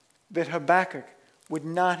that Habakkuk would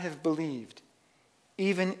not have believed,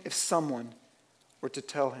 even if someone were to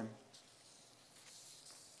tell him.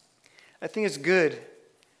 I think it's good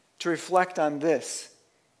to reflect on this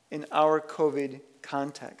in our COVID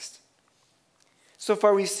context. So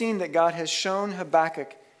far, we've seen that God has shown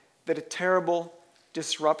Habakkuk that a terrible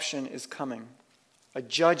disruption is coming. A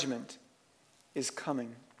judgment is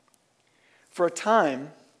coming. For a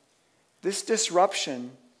time, this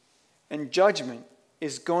disruption and judgment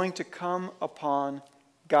is going to come upon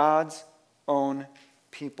God's own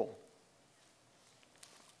people.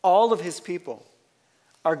 All of his people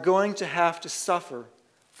are going to have to suffer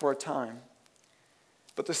for a time.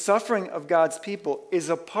 But the suffering of God's people is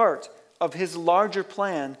a part of his larger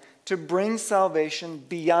plan to bring salvation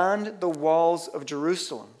beyond the walls of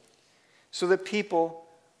Jerusalem, so that people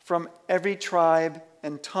from every tribe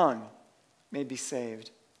and tongue may be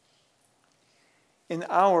saved. In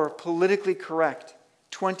our politically correct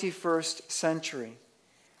 21st century,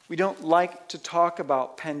 we don't like to talk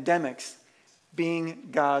about pandemics being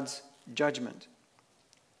God's judgment.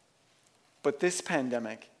 But this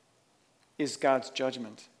pandemic is God's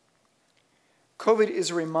judgment. COVID is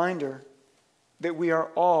a reminder that we are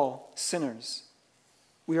all sinners.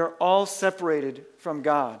 We are all separated from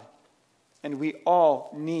God, and we all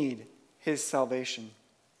need his salvation.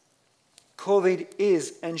 COVID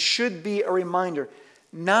is and should be a reminder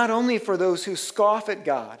not only for those who scoff at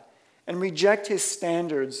God and reject his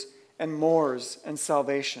standards and mores and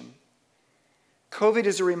salvation. COVID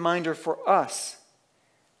is a reminder for us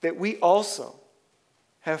that we also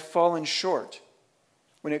have fallen short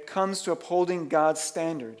when it comes to upholding God's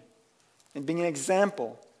standard and being an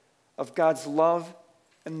example of God's love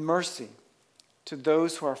and mercy to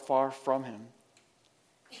those who are far from him.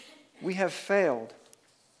 We have failed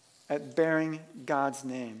at bearing God's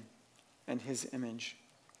name and his image.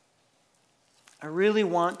 I really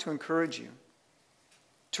want to encourage you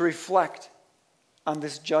to reflect on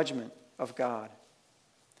this judgment of God,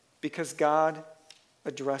 because God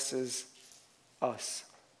addresses us.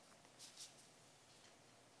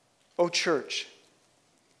 O church,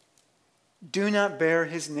 do not bear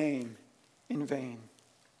his name in vain.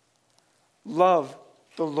 Love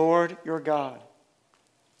the Lord your God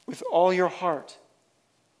with all your heart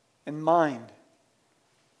and mind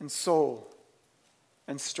and soul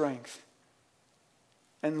and strength,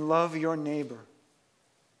 and love your neighbor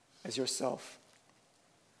as yourself.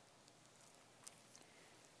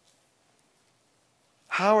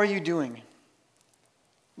 How are you doing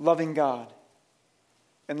loving God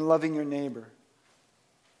and loving your neighbor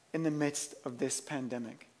in the midst of this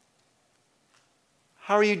pandemic?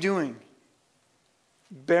 How are you doing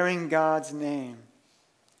bearing God's name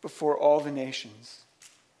before all the nations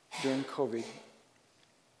during COVID?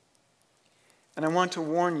 And I want to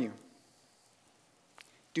warn you,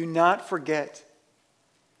 do not forget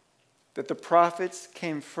that the prophets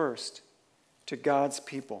came first to God's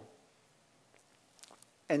people.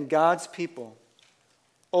 And God's people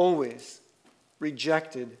always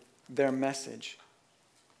rejected their message.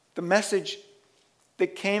 The message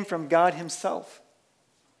that came from God himself.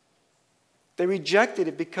 They rejected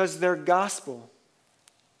it because their gospel,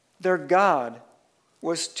 their God,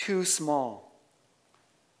 was too small.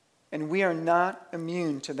 And we are not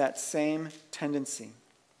immune to that same tendency.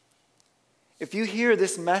 If you hear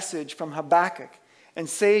this message from Habakkuk and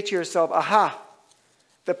say to yourself, aha,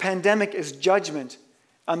 the pandemic is judgment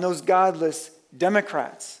on those godless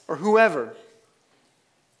Democrats or whoever,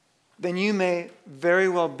 then you may very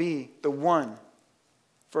well be the one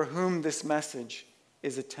for whom this message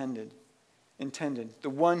is intended, the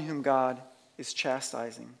one whom God is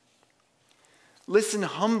chastising. Listen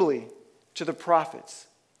humbly to the prophets.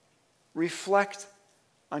 Reflect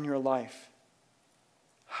on your life.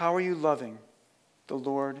 How are you loving the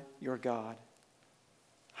Lord your God?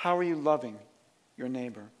 How are you loving your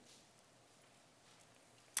neighbor?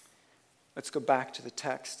 Let's go back to the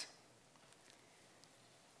text.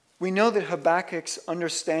 We know that Habakkuk's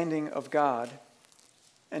understanding of God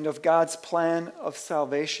and of God's plan of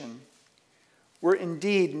salvation were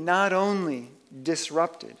indeed not only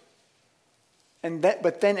disrupted,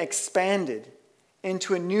 but then expanded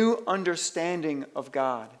into a new understanding of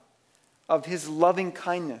God, of his loving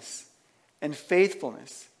kindness and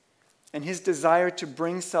faithfulness, and his desire to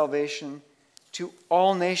bring salvation to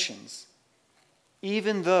all nations,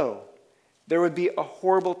 even though there would be a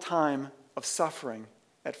horrible time of suffering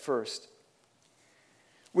at first.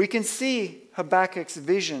 We can see Habakkuk's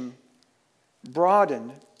vision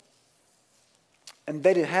broadened, and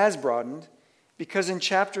that it has broadened, because in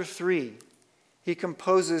chapter 3, he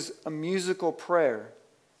composes a musical prayer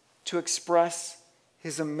to express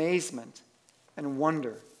his amazement and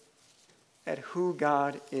wonder at who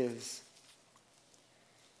God is.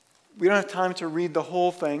 We don't have time to read the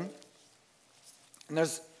whole thing, and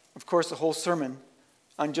there's, of course, a whole sermon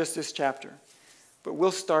on just this chapter, but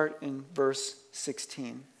we'll start in verse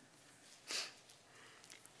 16.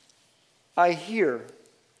 I hear,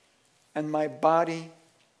 and my body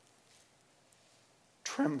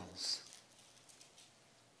trembles.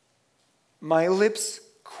 My lips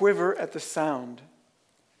quiver at the sound.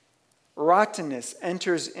 Rottenness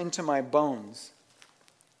enters into my bones.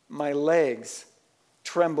 My legs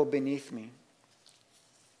tremble beneath me.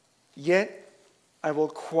 Yet I will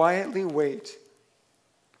quietly wait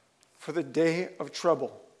for the day of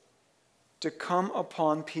trouble to come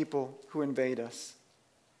upon people who invade us.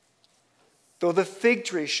 Though the fig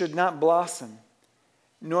tree should not blossom,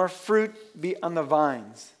 nor fruit be on the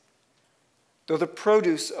vines, though the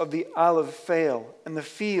produce of the olive fail, and the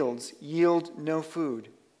fields yield no food,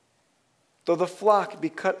 though the flock be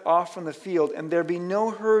cut off from the field, and there be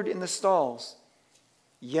no herd in the stalls,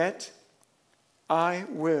 yet I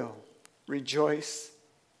will rejoice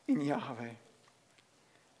in Yahweh.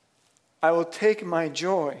 I will take my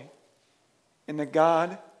joy in the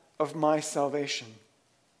God of my salvation.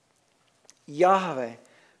 Yahweh,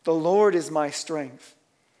 the Lord, is my strength.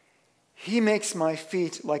 He makes my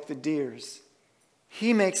feet like the deer's.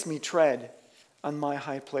 He makes me tread on my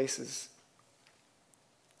high places.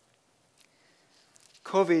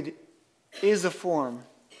 COVID is a form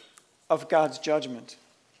of God's judgment,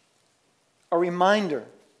 a reminder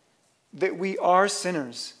that we are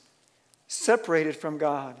sinners, separated from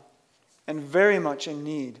God, and very much in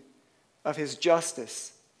need of His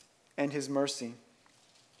justice and His mercy.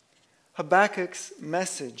 Habakkuk's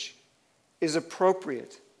message is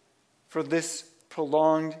appropriate for this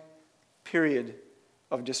prolonged period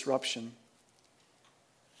of disruption.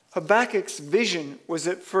 Habakkuk's vision was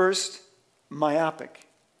at first myopic,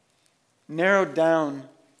 narrowed down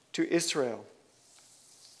to Israel.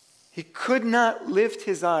 He could not lift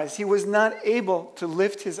his eyes. He was not able to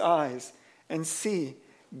lift his eyes and see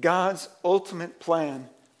God's ultimate plan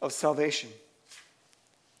of salvation.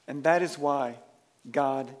 And that is why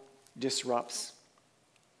God disrupts.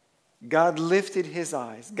 God lifted his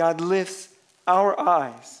eyes. God lifts our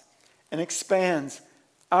eyes and expands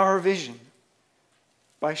our vision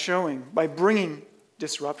by bringing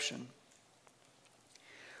disruption.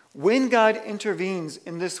 When God intervenes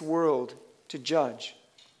in this world to judge,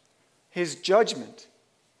 His judgment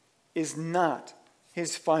is not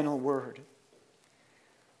His final word.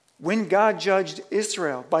 When God judged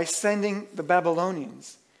Israel by sending the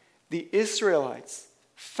Babylonians, the Israelites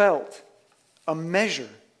felt a measure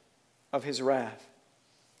of His wrath.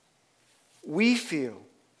 We feel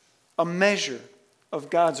a measure of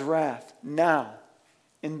God's wrath now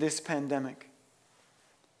in this pandemic.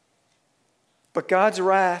 But God's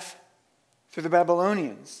wrath through the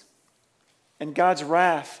Babylonians and God's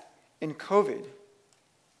wrath in COVID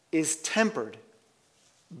is tempered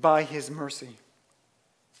by His mercy.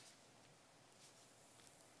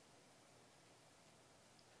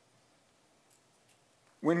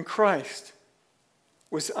 When Christ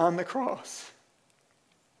was on the cross,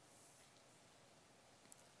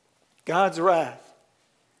 God's wrath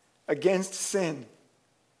against sin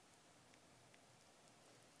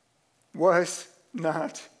was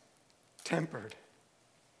not tempered.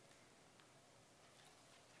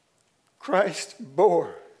 Christ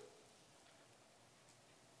bore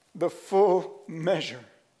the full measure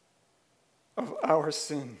of our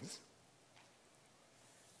sins.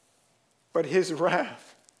 But His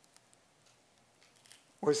wrath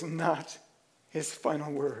was not His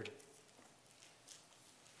final word.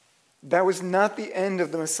 That was not the end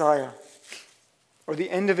of the Messiah or the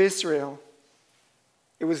end of Israel.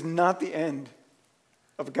 It was not the end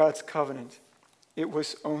of God's covenant. It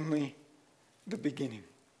was only the beginning.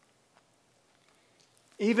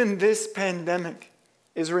 Even this pandemic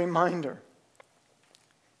is a reminder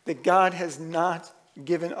that God has not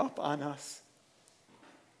given up on us.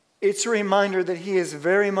 It's a reminder that He is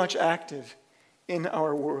very much active in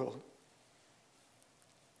our world.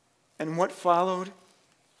 And what followed?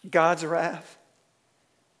 God's wrath.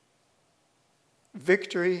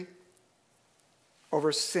 Victory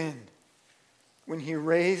over sin when He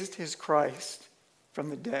raised His Christ from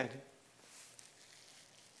the dead.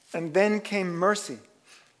 And then came mercy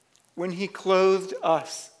when he clothed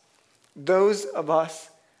us, those of us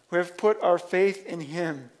who have put our faith in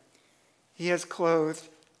him. He has clothed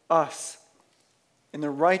us in the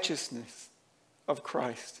righteousness of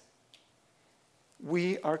Christ.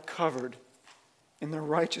 We are covered in the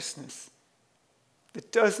righteousness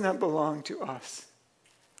that does not belong to us,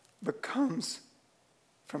 but comes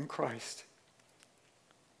from Christ.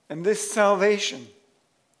 And this salvation,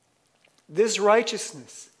 this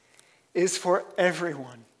righteousness, is for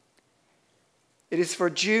everyone. It is for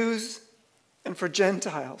Jews and for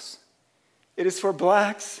Gentiles. It is for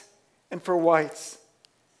blacks and for whites,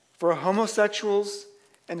 for homosexuals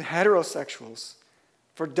and heterosexuals,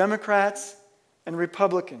 for Democrats and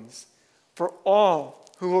Republicans, for all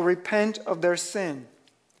who will repent of their sin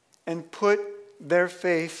and put their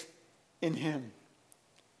faith in him.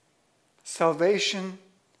 Salvation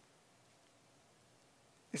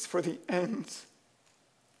is for the ends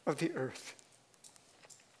of the earth.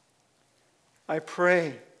 I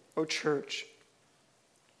pray, O church,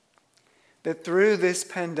 that through this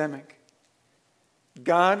pandemic,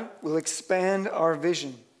 God will expand our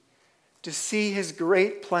vision to see his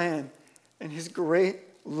great plan and his great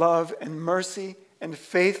love and mercy and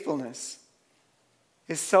faithfulness,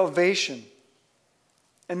 his salvation,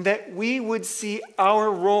 and that we would see our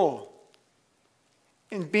role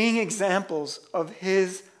in being examples of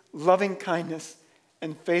his loving kindness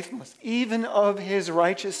and faithfulness, even of his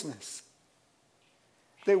righteousness.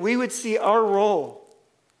 That we would see our role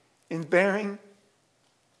in bearing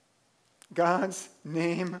God's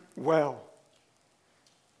name well,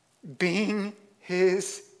 being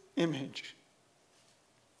his image,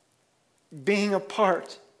 being a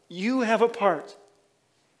part. You have a part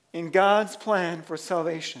in God's plan for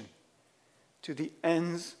salvation to the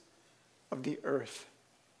ends of the earth.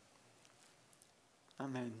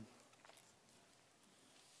 Amen.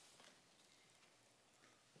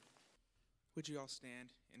 Would you all stand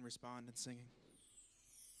and respond in singing?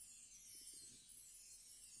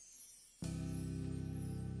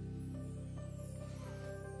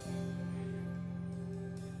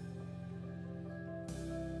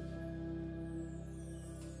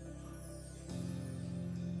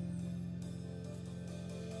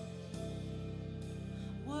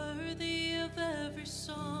 Worthy of every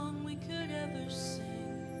song we could ever sing,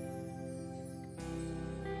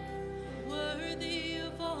 worthy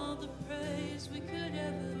of all the praise we could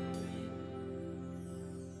ever bring,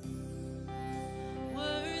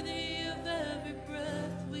 worthy of every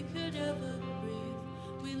breath we could ever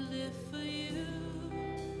breathe, we live for you.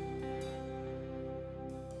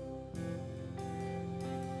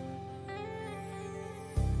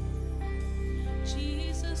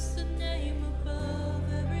 Jesus, the name above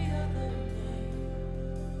every other name.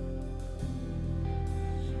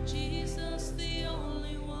 Jesus, the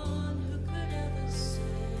only one who could ever save.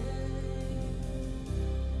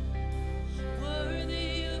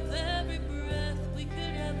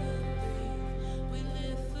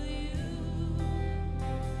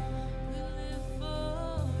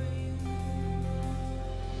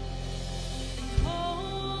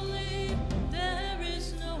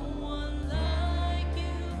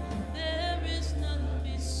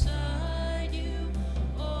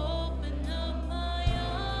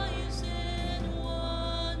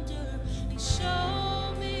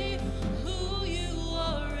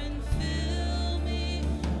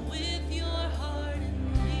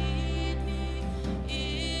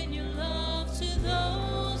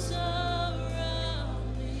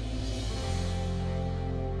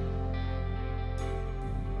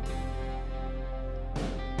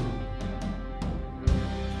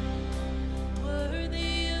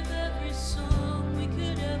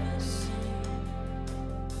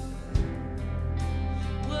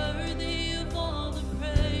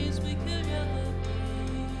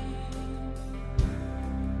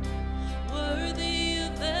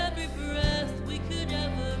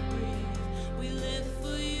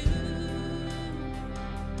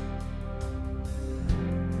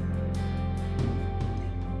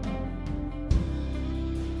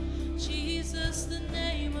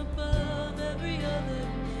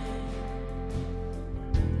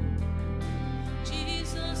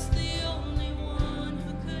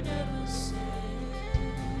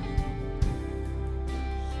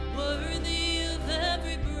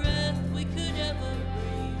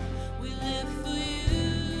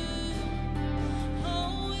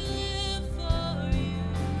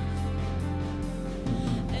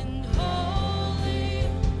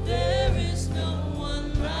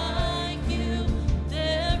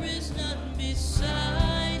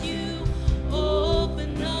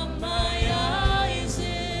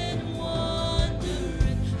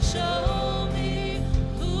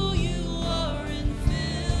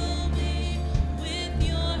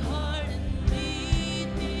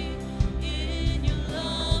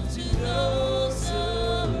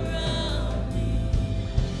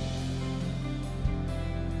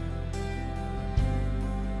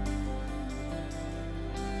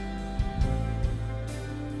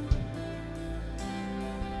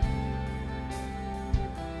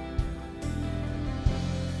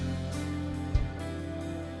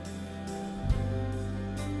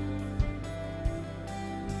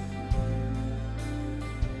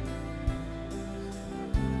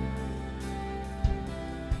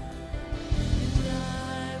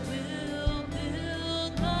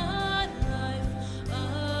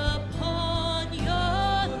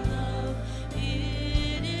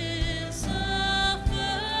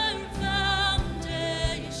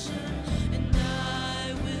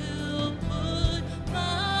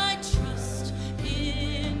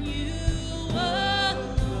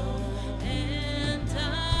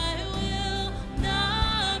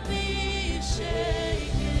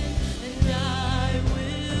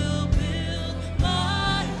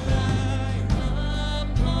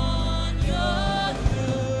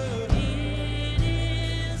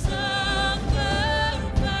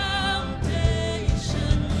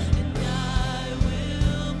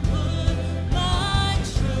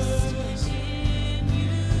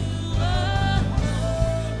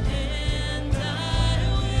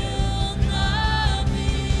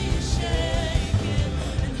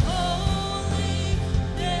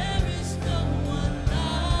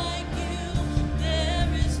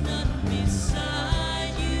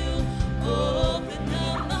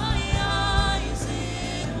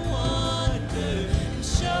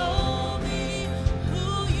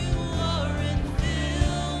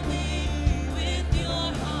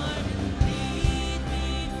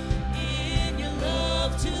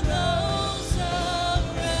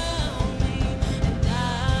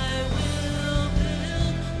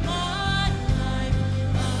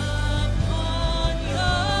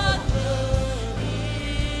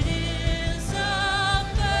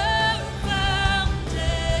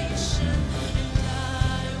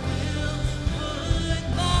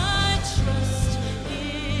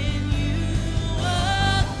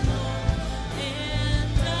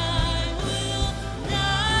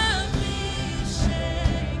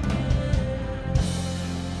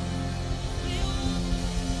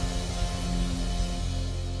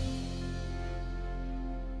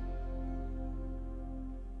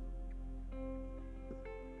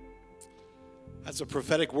 That's a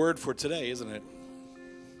prophetic word for today, isn't it?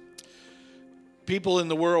 People in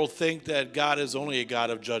the world think that God is only a God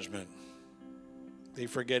of judgment. They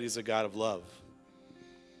forget he's a God of love.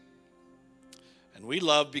 And we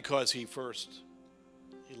love because he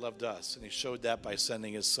loved us, and he showed that by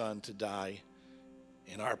sending his son to die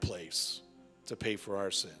in our place to pay for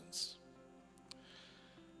our sins.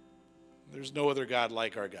 There's no other God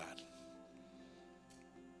like our God.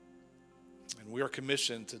 And we are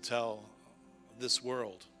commissioned to tell this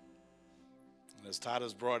world, and as Todd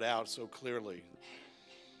has brought out so clearly,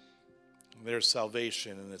 there's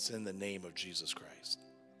salvation, and it's in the name of Jesus Christ.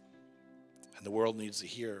 And the world needs to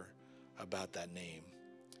hear about that name,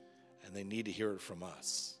 and they need to hear it from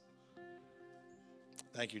us.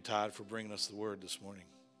 Thank you, Todd, for bringing us the word this morning.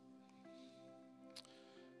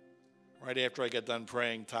 Right after I get done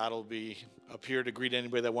praying, Todd will be up here to greet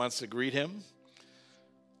anybody that wants to greet him.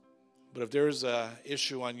 But if there's an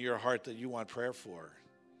issue on your heart that you want prayer for,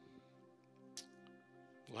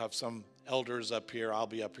 we'll have some elders up here. I'll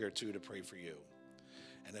be up here too to pray for you.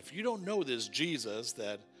 And if you don't know this Jesus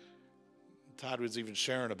that Todd was even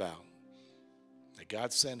sharing about, that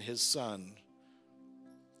God sent his son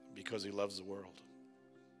because he loves the world,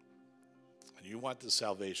 and you want this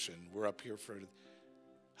salvation, we're up here for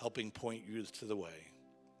helping point you to the way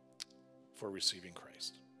for receiving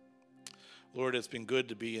Christ. Lord, it's been good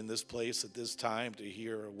to be in this place at this time to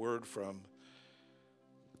hear a word from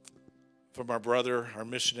our brother, our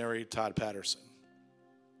missionary, Todd Patterson.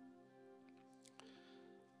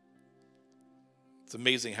 It's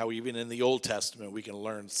amazing how even in the Old Testament we can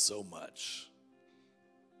learn so much.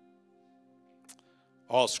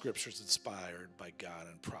 All Scripture is inspired by God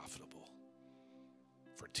and profitable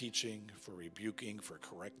for teaching, for rebuking, for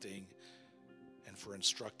correcting, and for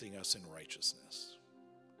instructing us in righteousness.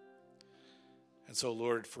 And so,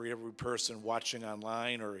 Lord, for every person watching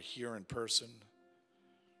online or here in person,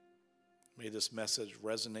 may this message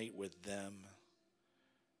resonate with them.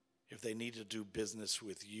 If they need to do business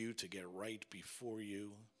with you to get right before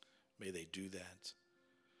you, may they do that.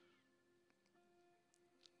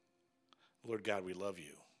 Lord God, we love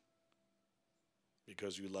you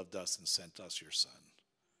because you loved us and sent us your son.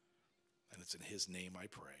 And it's in his name I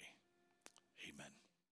pray. Amen.